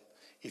example.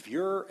 If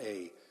you're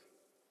a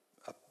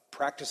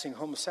practicing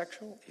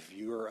homosexual, if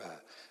you're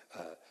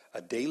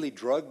a daily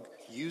drug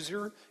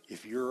user,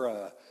 if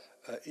you're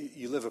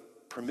you live a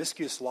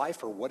promiscuous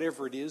life or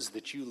whatever it is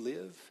that you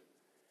live,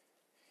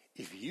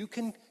 if you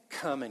can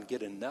come and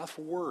get enough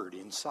word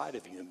inside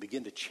of you and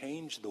begin to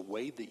change the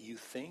way that you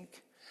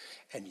think,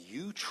 and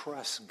you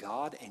trust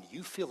God and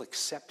you feel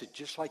accepted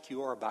just like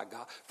you are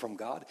from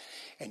God,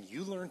 and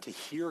you learn to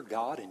hear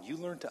God and you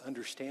learn to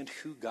understand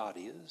who God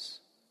is,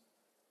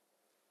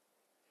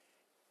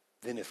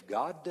 then if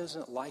God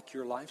doesn't like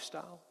your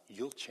lifestyle,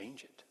 you'll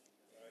change it.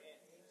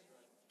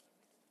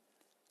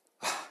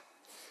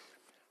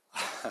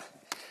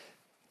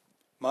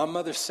 My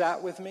mother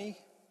sat with me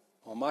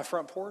on my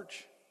front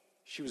porch.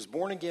 She was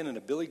born again in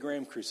a Billy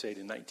Graham crusade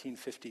in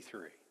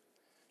 1953.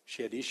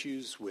 She had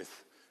issues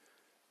with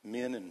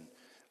men and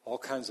all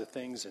kinds of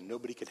things, and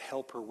nobody could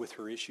help her with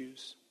her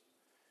issues.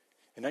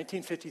 In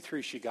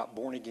 1953, she got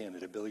born again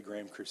at a Billy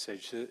Graham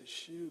crusade.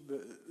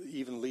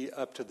 Even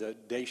up to the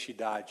day she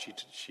died,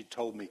 she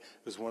told me it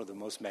was one of the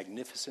most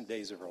magnificent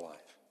days of her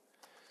life.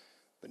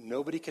 But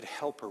nobody could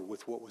help her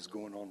with what was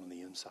going on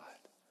the inside.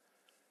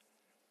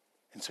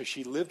 And so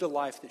she lived a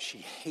life that she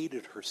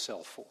hated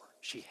herself for.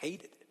 She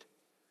hated it.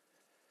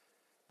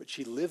 But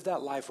she lived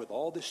that life with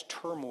all this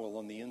turmoil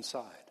on the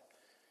inside.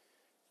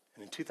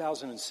 And in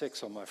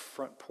 2006, on my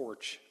front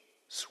porch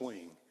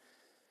swing,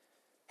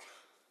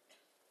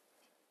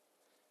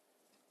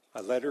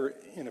 I led her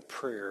in a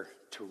prayer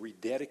to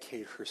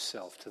rededicate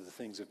herself to the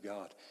things of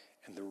God.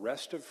 And the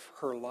rest of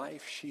her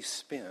life she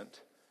spent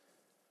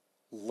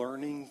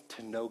learning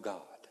to know God.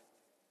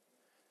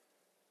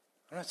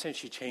 I'm not saying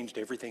she changed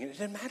everything. It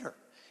didn't matter.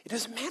 It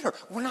doesn't matter.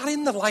 We're not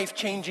in the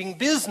life-changing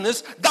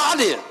business. God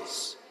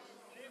is.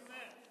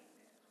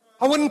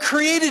 I wasn't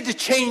created to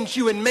change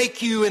you and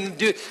make you and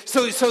do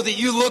so that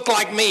you look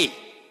like me.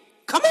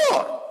 Come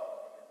on.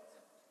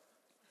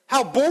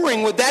 How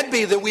boring would that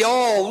be that we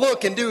all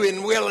look and do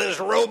and we're as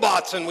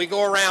robots and we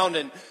go around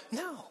and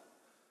no.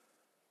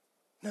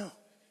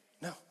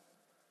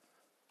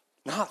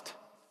 Not.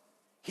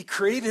 He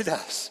created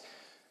us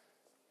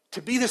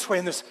to be this way,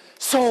 and there's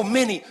so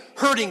many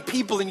hurting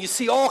people, and you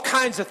see all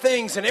kinds of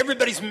things, and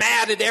everybody's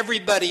mad at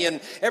everybody,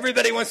 and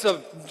everybody wants to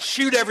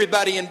shoot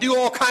everybody and do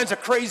all kinds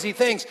of crazy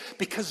things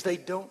because they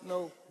don't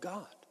know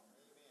God.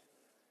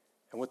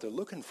 And what they're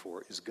looking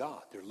for is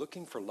God. They're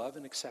looking for love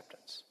and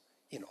acceptance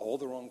in all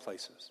the wrong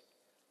places.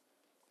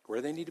 Where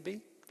do they need to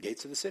be?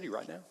 Gates of the city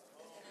right now.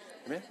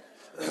 Amen?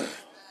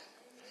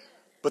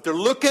 But they're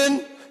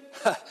looking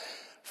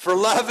for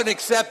love and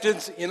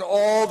acceptance in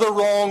all the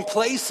wrong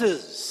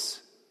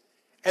places.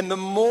 And the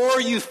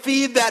more you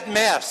feed that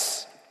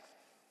mess,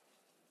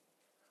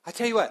 I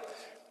tell you what,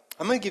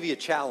 I'm going to give you a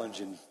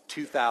challenge in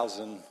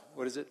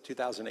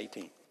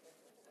 2018.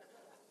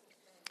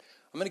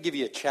 I'm going to give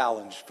you a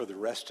challenge for the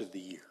rest of the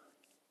year.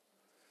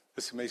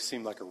 This may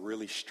seem like a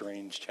really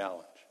strange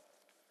challenge.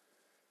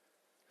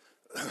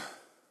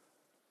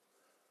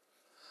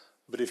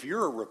 But if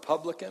you're a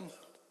Republican,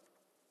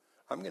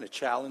 I'm going to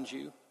challenge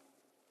you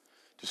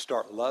to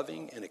start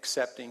loving and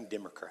accepting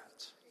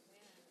Democrats.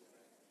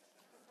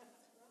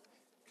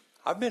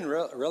 I've been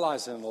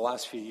realizing in the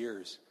last few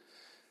years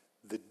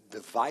the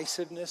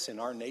divisiveness in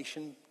our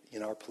nation,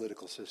 in our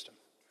political system.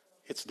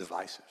 It's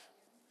divisive.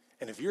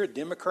 And if you're a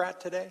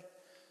Democrat today,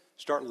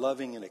 start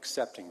loving and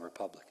accepting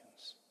Republicans.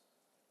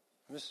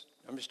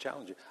 I'm just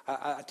challenging you.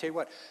 I tell you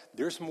what,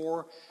 there's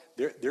more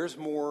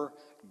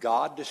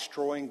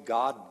God-destroying,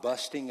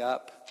 God-busting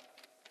up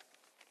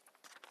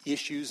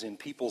issues in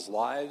people's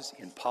lives,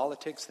 in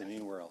politics, than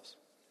anywhere else.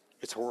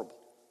 It's horrible.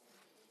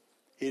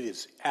 It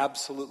is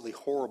absolutely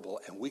horrible,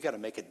 and we got to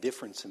make a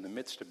difference in the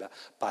midst of that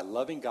by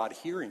loving God,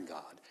 hearing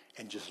God,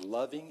 and just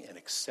loving and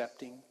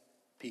accepting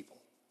people.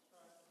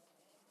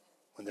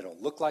 When they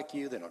don't look like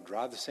you, they don't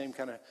drive the same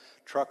kind of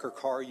truck or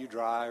car you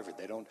drive, or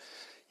they don't,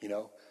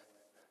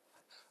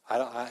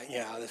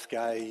 this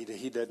guy,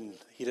 he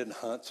doesn't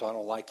hunt, so I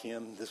don't like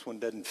him. This one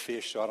doesn't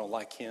fish, so I don't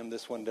like him.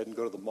 This one doesn't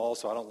go to the mall,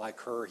 so I don't like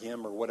her,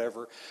 him, or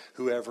whatever,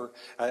 whoever.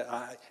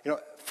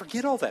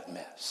 Forget all that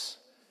mess.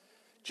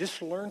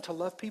 Just learn to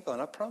love people,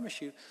 and I promise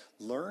you,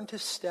 learn to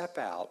step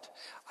out.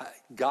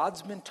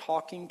 God's been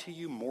talking to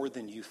you more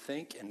than you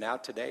think, and now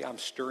today I'm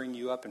stirring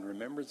you up in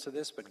remembrance of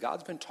this, but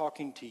God's been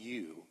talking to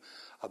you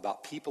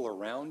about people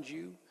around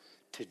you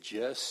to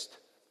just,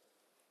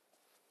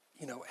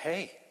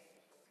 hey,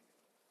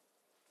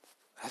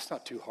 that's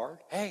not too hard.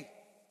 Hey,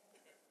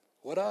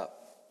 what up?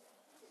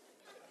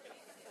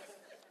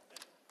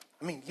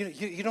 I mean,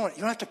 you don't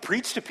have to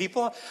preach to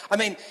people. I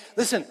mean,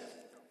 listen,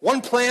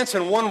 one plants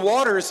and one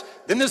waters,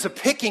 then there's a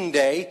picking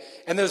day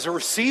and there's a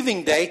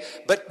receiving day.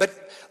 But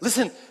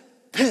listen,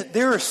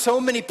 there are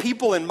so many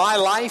people in my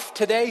life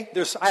today.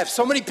 I have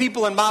so many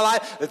people in my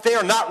life that they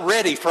are not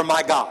ready for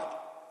my God.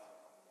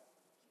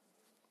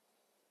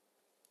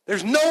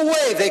 There's no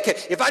way they can.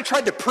 If I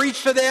tried to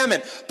preach to them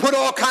and put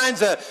all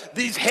kinds of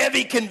these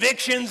heavy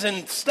convictions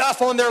and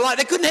stuff on their life,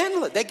 they couldn't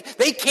handle it.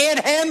 They can't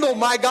handle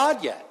my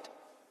God yet.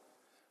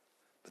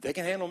 But they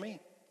can handle me.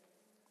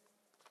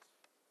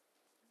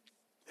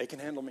 They can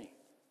handle me.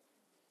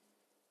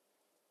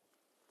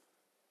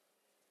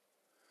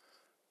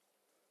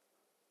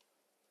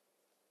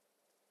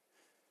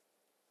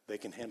 They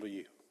can handle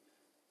you.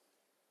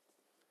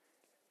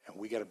 And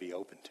we got to be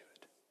open to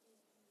it.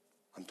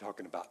 I'm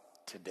talking about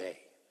today.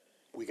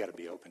 We got to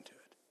be open to it.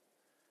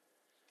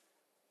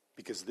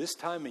 Because this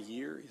time of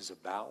year is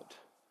about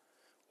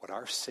what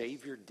our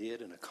Savior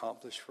did and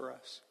accomplished for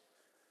us.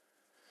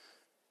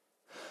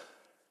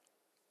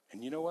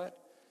 And you know what?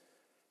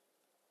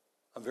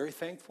 I'm very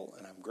thankful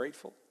and I'm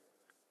grateful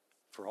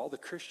for all the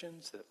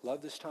Christians that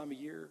love this time of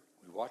year.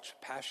 We watch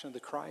Passion of the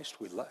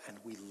Christ, we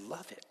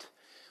love it,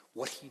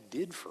 what he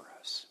did for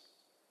us.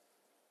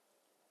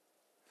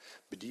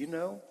 But do you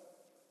know,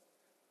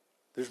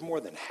 there's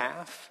more than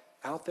half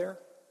out there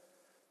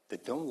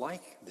that don't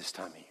like this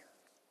time of year.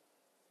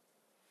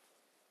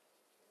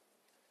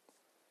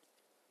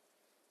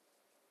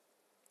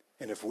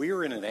 And if we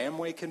were in an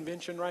Amway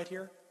convention right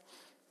here,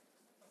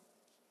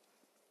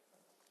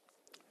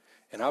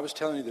 and I was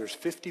telling you there's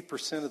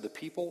 50% of the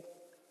people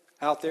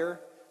out there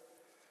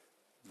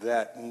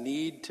that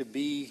need to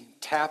be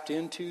tapped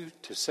into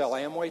to sell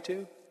Amway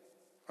to,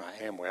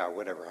 Amway or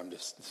whatever, I'm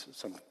just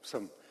some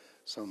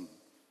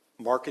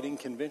marketing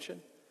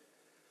convention.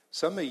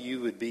 Some of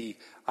you would be,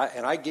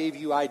 and I gave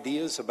you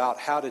ideas about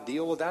how to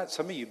deal with that.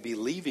 Some of you would be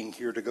leaving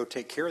here to go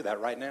take care of that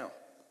right now.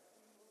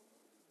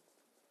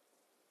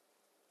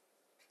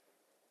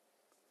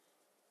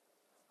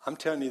 I'm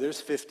telling you,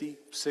 there's 50,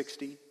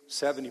 60,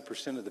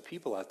 70% of the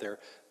people out there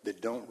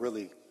that don't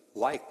really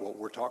like what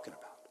we're talking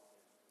about.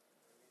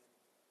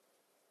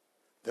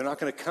 They're not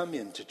going to come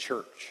into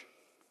church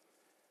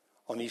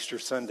on Easter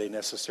Sunday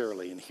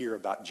necessarily and hear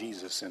about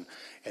Jesus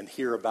and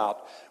hear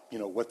about,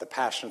 what the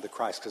Passion of the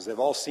Christ, because they've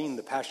all seen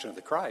the Passion of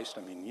the Christ.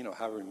 I mean,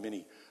 however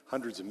many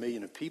hundreds of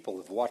millions of people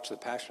have watched the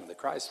Passion of the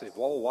Christ. They've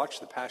all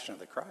watched the Passion of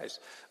the Christ,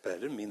 but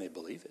that didn't mean they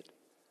believe it,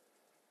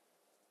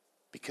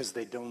 because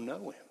they don't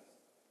know him.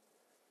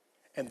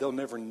 And they'll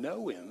never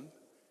know him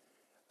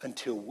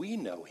until we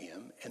know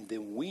him, and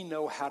then we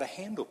know how to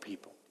handle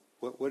people.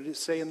 What did it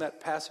say in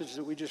that passage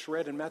that we just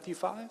read in Matthew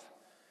 5?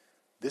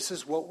 This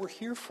is what we're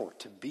here for,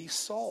 to be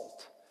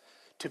salt,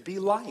 to be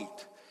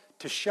light,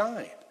 to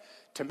shine,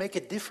 to make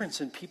a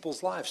difference in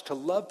people's lives, to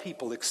love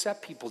people,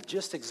 accept people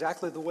just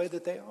exactly the way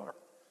that they are.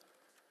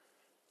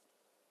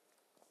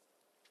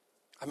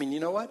 I mean, you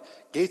know what?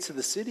 Gates of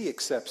the City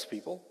accepts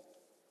people.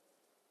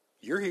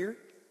 You're here.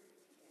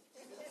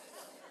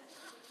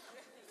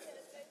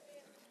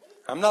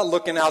 I'm not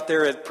looking out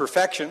there at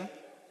perfection.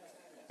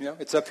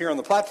 It's up here on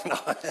the platform.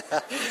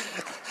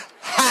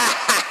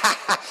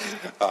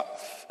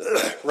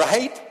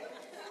 Right?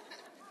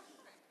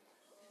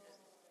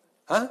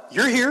 Huh?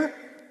 You're here.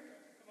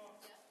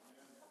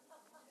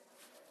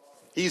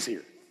 He's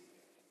here.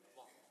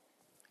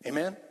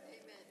 Amen?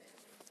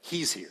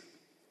 He's here.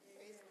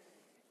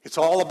 It's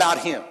all about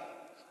him.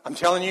 I'm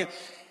telling you,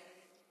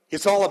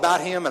 it's all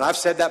about him, and I've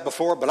said that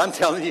before, but I'm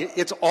telling you,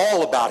 it's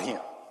all about him.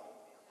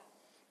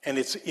 And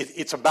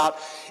it's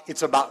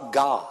about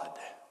God.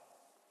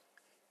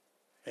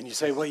 And you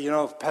say,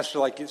 well, Pastor,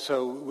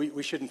 so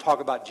we shouldn't talk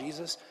about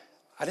Jesus?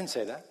 I didn't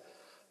say that.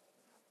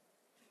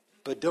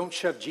 But don't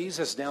shove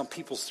Jesus down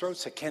people's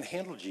throats that can't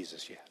handle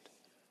Jesus yet.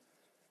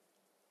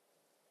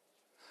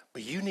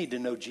 But you need to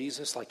know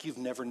Jesus like you've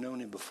never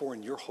known him before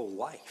in your whole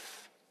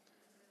life.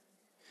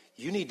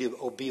 You need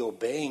to be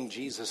obeying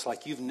Jesus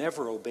like you've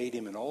never obeyed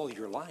him in all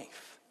your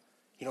life.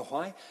 You know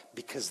why?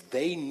 Because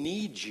they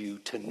need you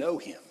to know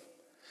him.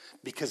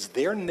 Because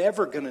they're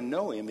never going to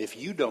know him if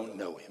you don't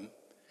know him.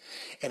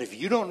 And if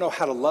you don't know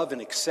how to love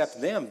and accept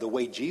them the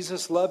way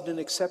Jesus loved and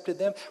accepted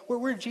them,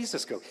 where did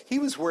Jesus go? He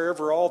was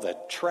wherever all the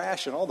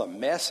trash and all the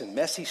mess and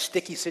messy,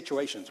 sticky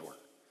situations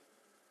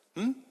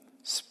were.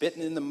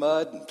 Spitting in the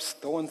mud and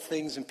throwing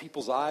things in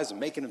people's eyes and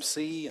making them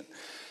see, and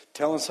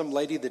telling some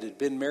lady that had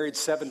been married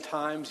 7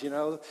 times,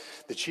 that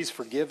she's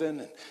forgiven,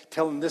 and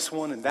telling this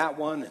one and that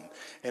one,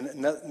 and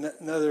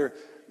another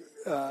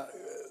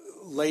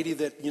lady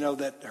that,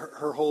 that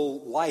her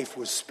whole life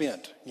was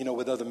spent,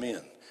 with other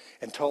men.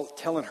 And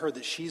telling her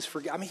that she's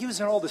forgiven. I mean, he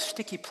was in all the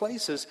sticky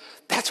places.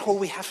 That's where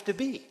we have to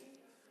be.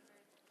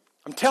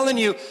 I'm telling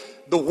you,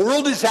 the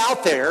world is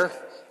out there,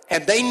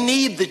 and they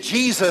need the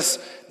Jesus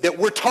that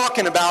we're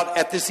talking about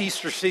at this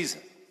Easter season.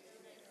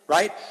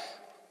 Right?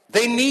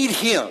 They need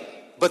him.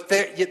 But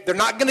they're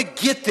not going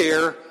to get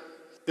there.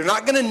 They're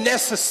not going to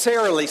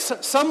necessarily.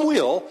 Some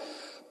will,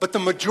 but the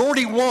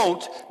majority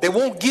won't. They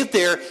won't get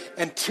there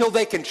until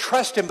they can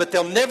trust him. But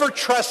they'll never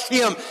trust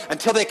him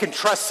until they can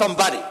trust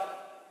somebody.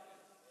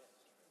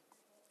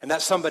 And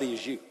that somebody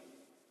is you.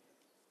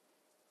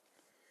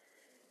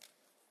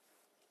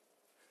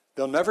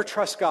 They'll never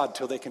trust God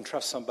till they can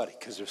trust somebody,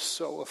 because they're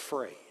so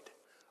afraid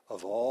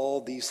of all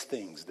these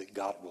things that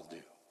God will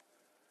do.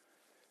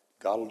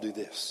 God will do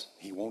this.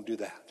 He won't do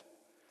that.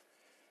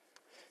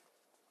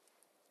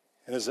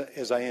 And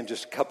as I am,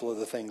 just a couple of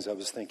the things I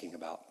was thinking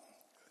about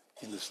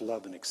in this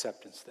love and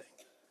acceptance thing.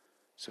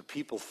 So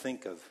people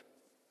think of,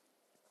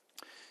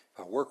 if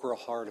I work real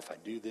hard, if I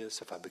do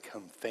this, if I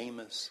become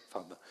famous, if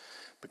I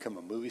become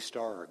a movie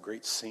star or a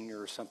great singer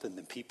or something,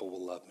 then people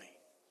will love me.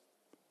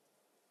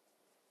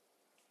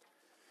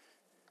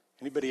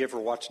 Anybody ever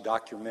watch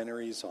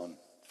documentaries on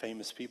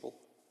famous people?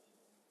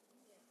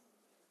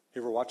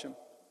 You ever watch them?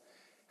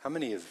 How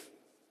many have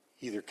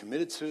either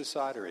committed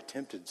suicide or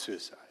attempted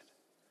suicide?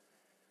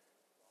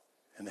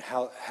 And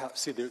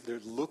they're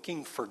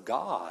looking for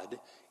God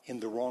in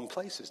the wrong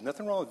places.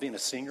 Nothing wrong with being a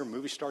singer,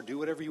 movie star, do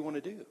whatever you want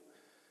to do.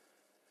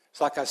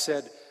 It's like I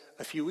said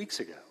a few weeks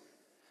ago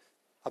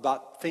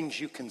about things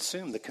you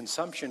consume, the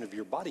consumption of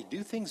your body.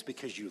 Do things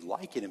because you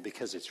like it and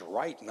because it's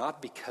right,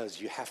 not because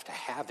you have to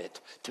have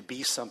it to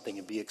be something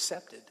and be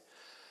accepted.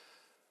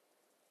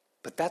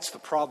 But that's the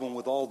problem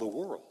with all the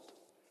world.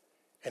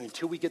 And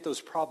until we get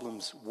those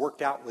problems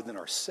worked out within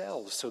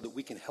ourselves so that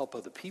we can help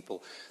other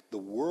people, the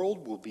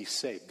world will be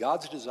saved.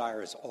 God's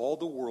desire is all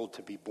the world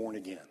to be born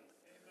again.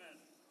 Amen.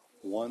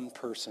 One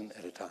person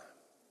at a time.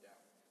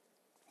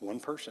 One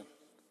person.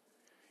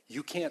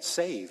 You can't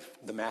save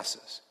the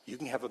masses. You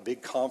can have a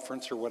big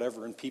conference or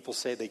whatever and people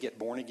say they get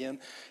born again.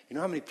 You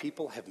know how many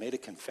people have made a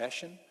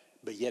confession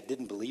but yet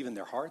didn't believe in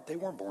their heart? They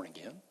weren't born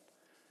again.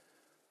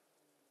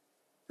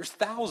 There's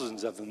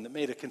thousands of them that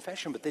made a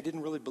confession but they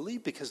didn't really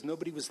believe because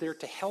nobody was there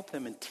to help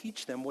them and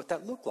teach them what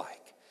that looked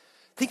like.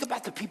 Think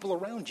about the people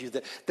around you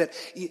that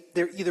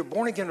they're either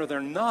born again or they're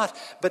not,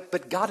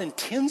 but God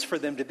intends for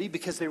them to be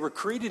because they were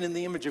created in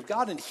the image of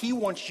God, and he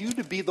wants you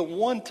to be the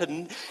one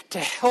to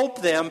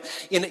help them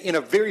in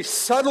a very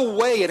subtle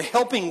way in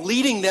helping,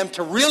 leading them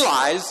to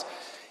realize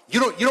you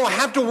don't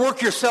have to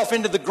work yourself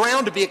into the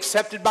ground to be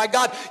accepted by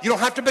God. You don't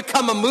have to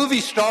become a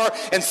movie star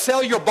and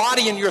sell your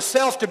body and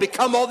yourself to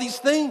become all these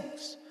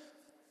things.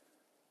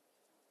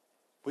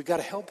 We've got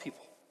to help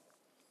people.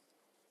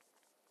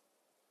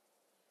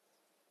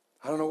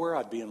 I don't know where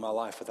I'd be in my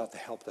life without the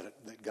help that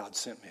God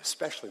sent me,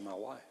 especially my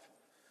wife.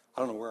 I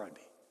don't know where I'd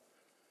be.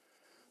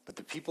 But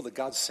the people that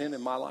God sent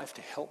in my life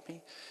to help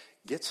me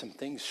get some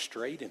things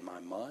straight in my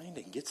mind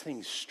and get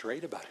things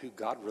straight about who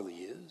God really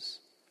is,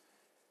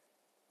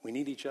 we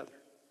need each other.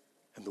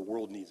 And the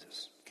world needs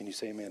us. Can you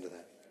say amen to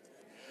that?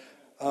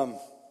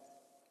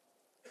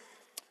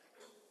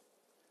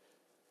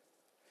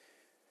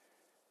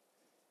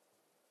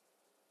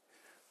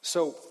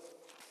 So,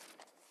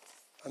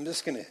 I'm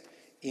just going to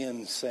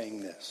end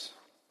saying this.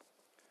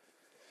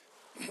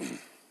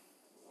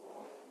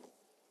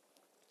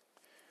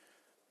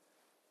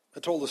 I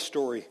told a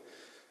story.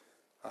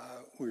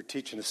 We were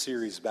teaching a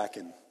series back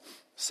in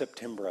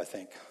September, I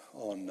think,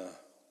 on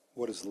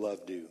what does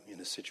love do in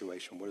a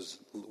situation?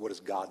 What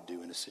does God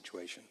do in a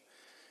situation?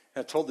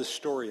 And I told this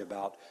story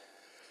about,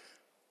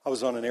 I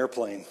was on an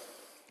airplane,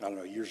 I don't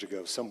know, years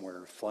ago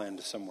somewhere, flying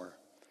to somewhere.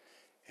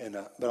 And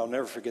but I'll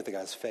never forget the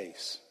guy's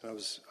face. And I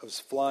was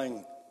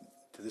flying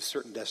to this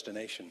certain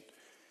destination,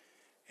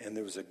 and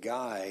there was a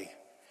guy.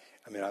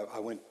 I mean, I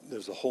went.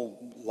 There's a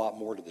whole lot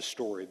more to the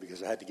story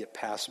because I had to get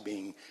past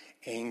being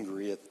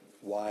angry at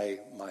why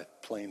my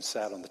plane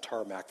sat on the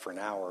tarmac for an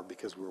hour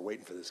because we were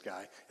waiting for this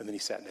guy, and then he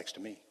sat next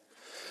to me.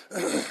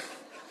 And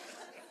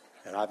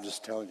I'm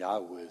just telling you, I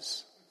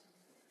was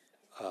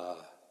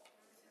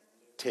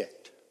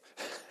ticked.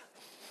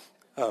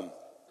 And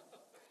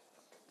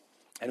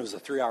it was a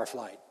 3-hour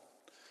flight,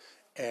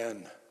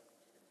 and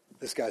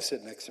this guy's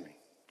sitting next to me.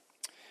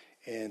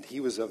 And he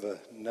was of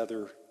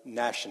another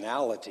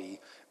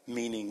nationality,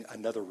 meaning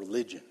another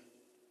religion.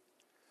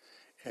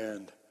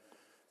 And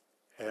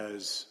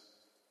as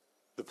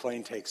the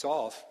plane takes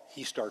off,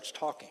 he starts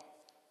talking.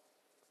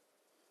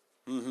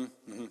 I'm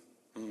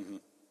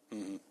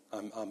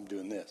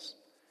doing this.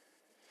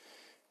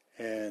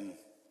 And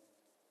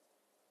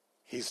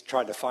he's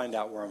trying to find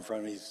out where I'm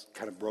from. He's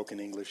kind of broken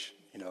English,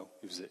 you know.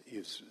 He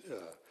was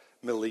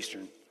Middle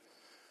Eastern.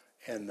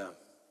 And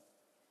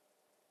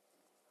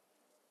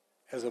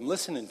as I'm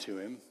listening to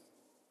him,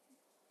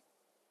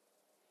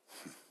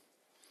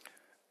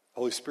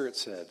 Holy Spirit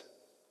said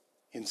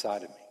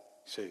inside of me,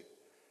 say,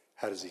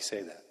 how does he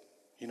say that?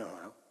 You know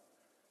how.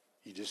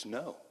 You just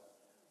know.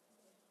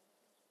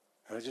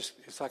 And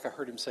it's like I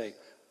heard him say,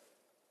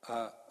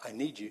 I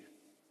need you.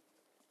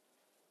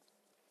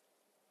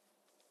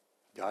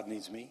 God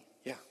needs me?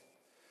 Yeah.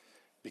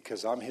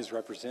 Because I'm his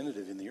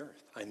representative in the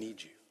earth. I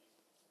need you.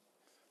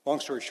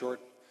 Long story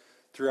short,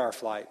 3-hour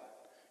flight.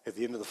 At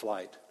the end of the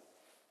flight,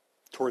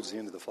 towards the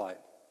end of the flight,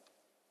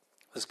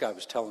 this guy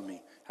was telling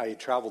me how he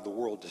traveled the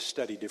world to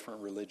study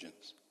different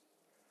religions.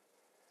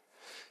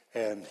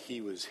 And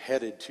he was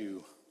headed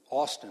to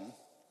Austin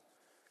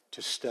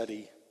to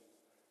study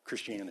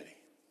Christianity.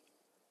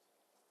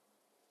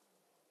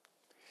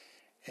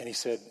 And he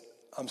said,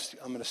 I'm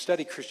going to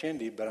study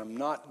Christianity, but I'm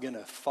not going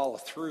to follow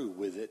through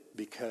with it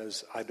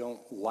because I don't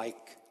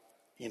like,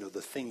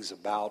 the things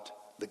about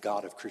the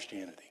God of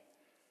Christianity.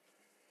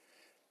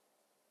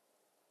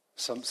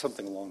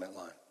 Something along that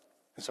line.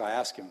 And so I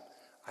asked him,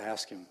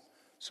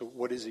 so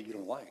what is it you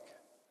don't like?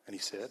 And he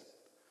said,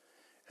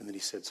 and then he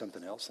said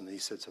something else, and then he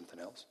said something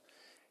else.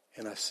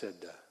 And I said,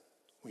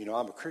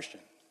 I'm a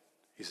Christian.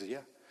 He said,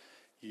 yeah,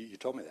 you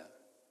told me that.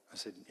 I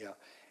said, yeah.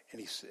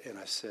 And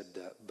I said,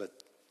 but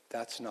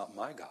that's not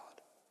my God.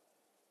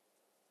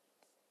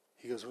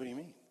 He goes, what do you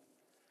mean?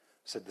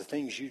 I said, the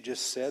things you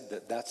just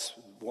said, that's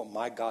what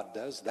my God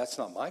does, that's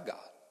not my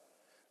God.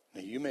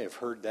 Now, you may have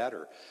heard that,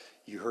 or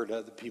you heard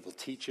other people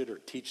teach it or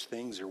teach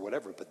things or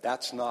whatever, but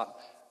that's not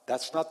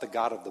the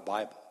God of the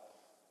Bible. I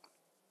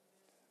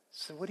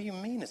said, what do you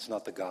mean it's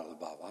not the God of the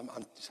Bible?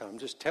 I'm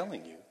just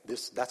telling you,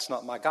 that's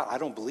not my God. I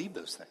don't believe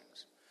those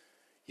things.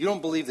 You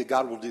don't believe that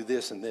God will do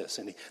this and this,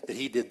 and that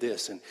he did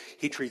this, and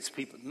he treats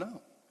people.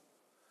 No.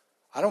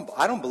 I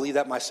don't believe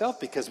that myself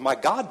because my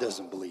God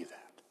doesn't believe that.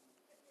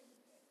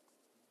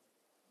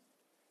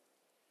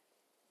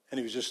 And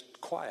he was just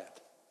quiet.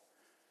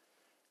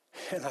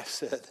 And I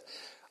said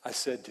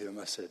to him,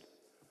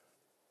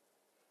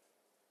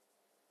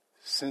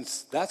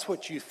 since that's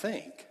what you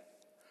think,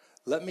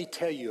 let me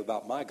tell you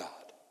about my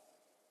God.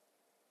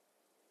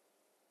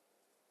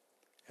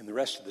 And the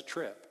rest of the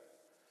trip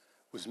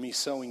was me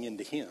sowing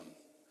into him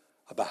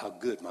about how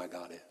good my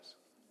God is.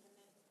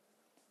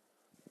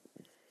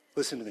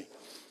 Listen to me.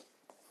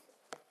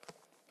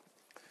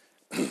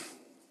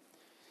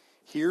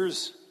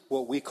 Here's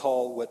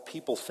what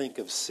people think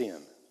of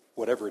sin,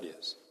 whatever it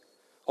is.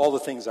 All the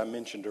things I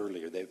mentioned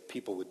earlier,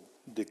 people would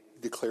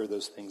declare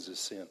those things as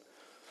sin.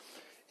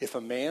 If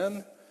a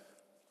man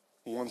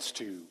wants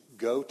to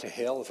go to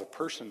hell, if a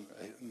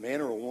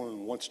man or a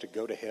woman wants to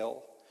go to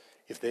hell,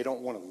 if they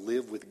don't want to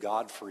live with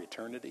God for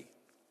eternity,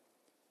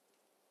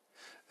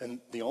 and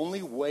the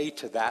only way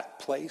to that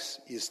place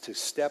is to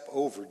step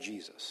over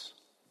Jesus.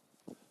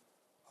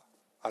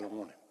 I don't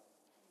want him.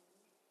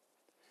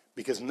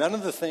 Because none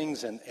of the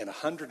things and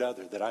 100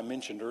 other that I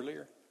mentioned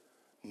earlier,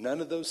 none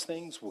of those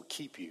things will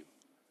keep you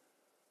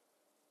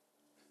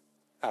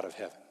out of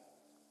heaven.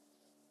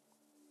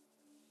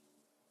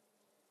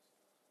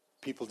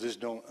 People just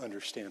don't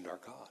understand our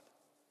God.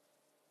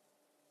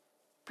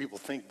 People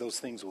think those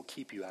things will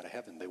keep you out of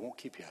heaven. They won't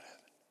keep you out of heaven.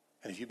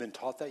 And if you've been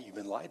taught that, you've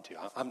been lied to.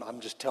 I'm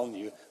just telling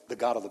you, the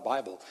God of the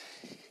Bible,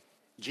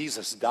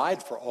 Jesus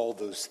died for all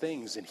those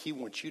things, and he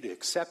wants you to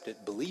accept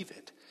it, believe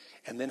it,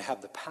 and then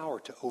have the power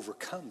to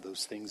overcome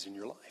those things in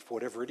your life,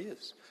 whatever it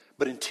is.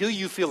 But until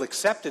you feel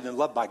accepted and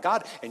loved by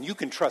God, and you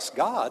can trust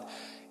God,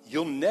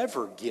 you'll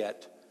never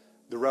get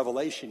the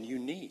revelation you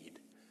need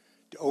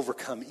to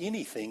overcome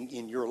anything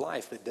in your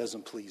life that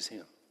doesn't please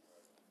him.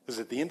 Because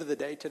at the end of the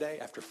day today,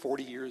 after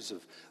 40 years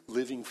of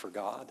living for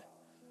God,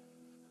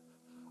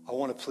 I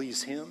want to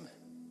please him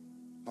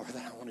more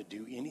than I want to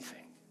do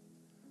anything.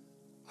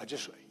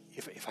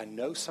 If I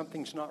know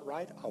something's not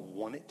right, I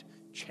want it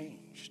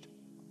changed.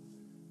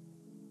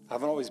 I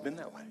haven't always been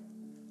that way,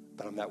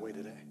 but I'm that way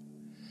today.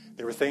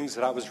 There were things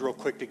that I was real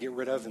quick to get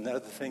rid of, and other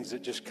things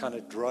that just kind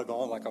of drug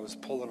on like I was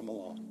pulling them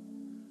along.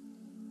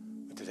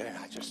 But today,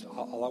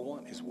 all I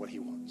want is what he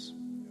wants.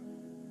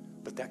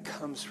 But that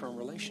comes from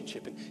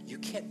relationship, and you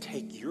can't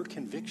take your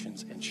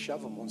convictions and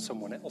shove them on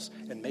someone else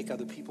and make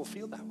other people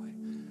feel that way.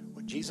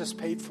 What Jesus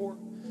paid for,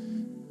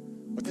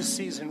 what this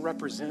season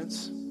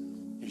represents,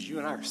 is you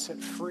and I are set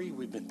free.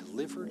 We've been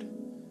delivered.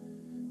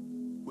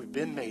 We've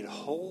been made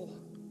whole.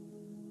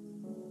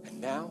 And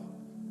now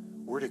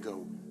we're to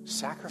go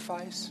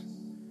sacrifice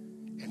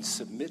and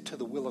submit to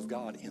the will of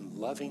God in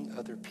loving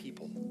other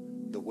people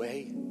the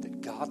way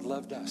that God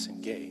loved us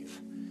and gave.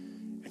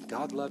 And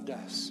God loved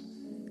us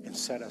and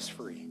set us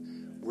free.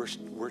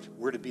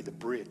 We're to be the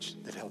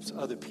bridge that helps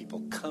other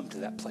people come to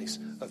that place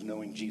of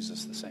knowing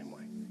Jesus the same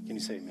way. Can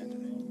you say amen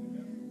today?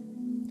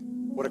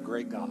 What a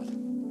great God.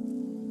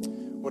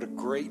 What a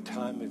great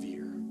time of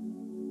year.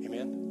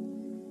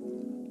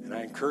 Amen? And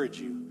I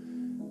encourage you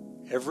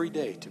every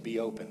day to be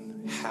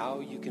open how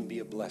you can be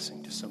a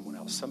blessing to someone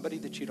else. Somebody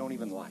that you don't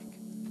even like.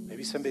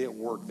 Maybe somebody at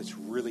work that's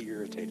really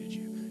irritated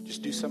you.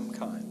 Just do something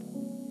kind.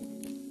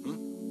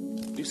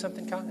 Do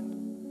something kind.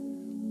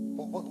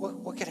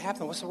 What could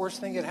happen? What's the worst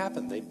thing that could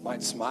happen? They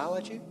might smile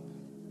at you.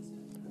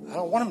 I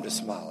don't want them to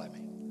smile at me.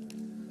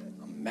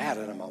 I'm mad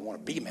at them. I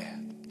want to be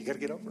mad. You got to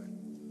get over it.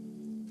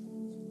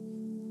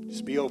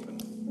 Just be open.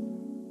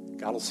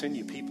 God will send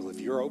you people if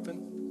you're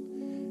open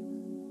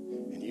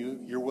and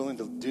you're willing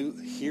to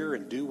hear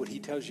and do what he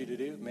tells you to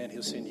do. Man,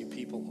 he'll send you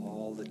people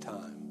all the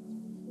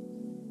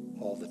time.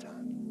 All the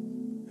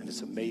time. And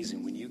it's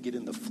amazing when you get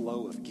in the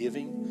flow of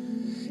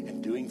giving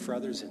and doing for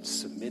others and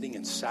submitting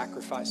and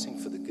sacrificing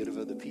for the good of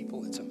other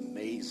people. It's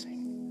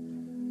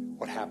amazing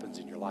what happens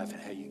in your life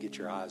and how you get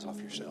your eyes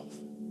off yourself.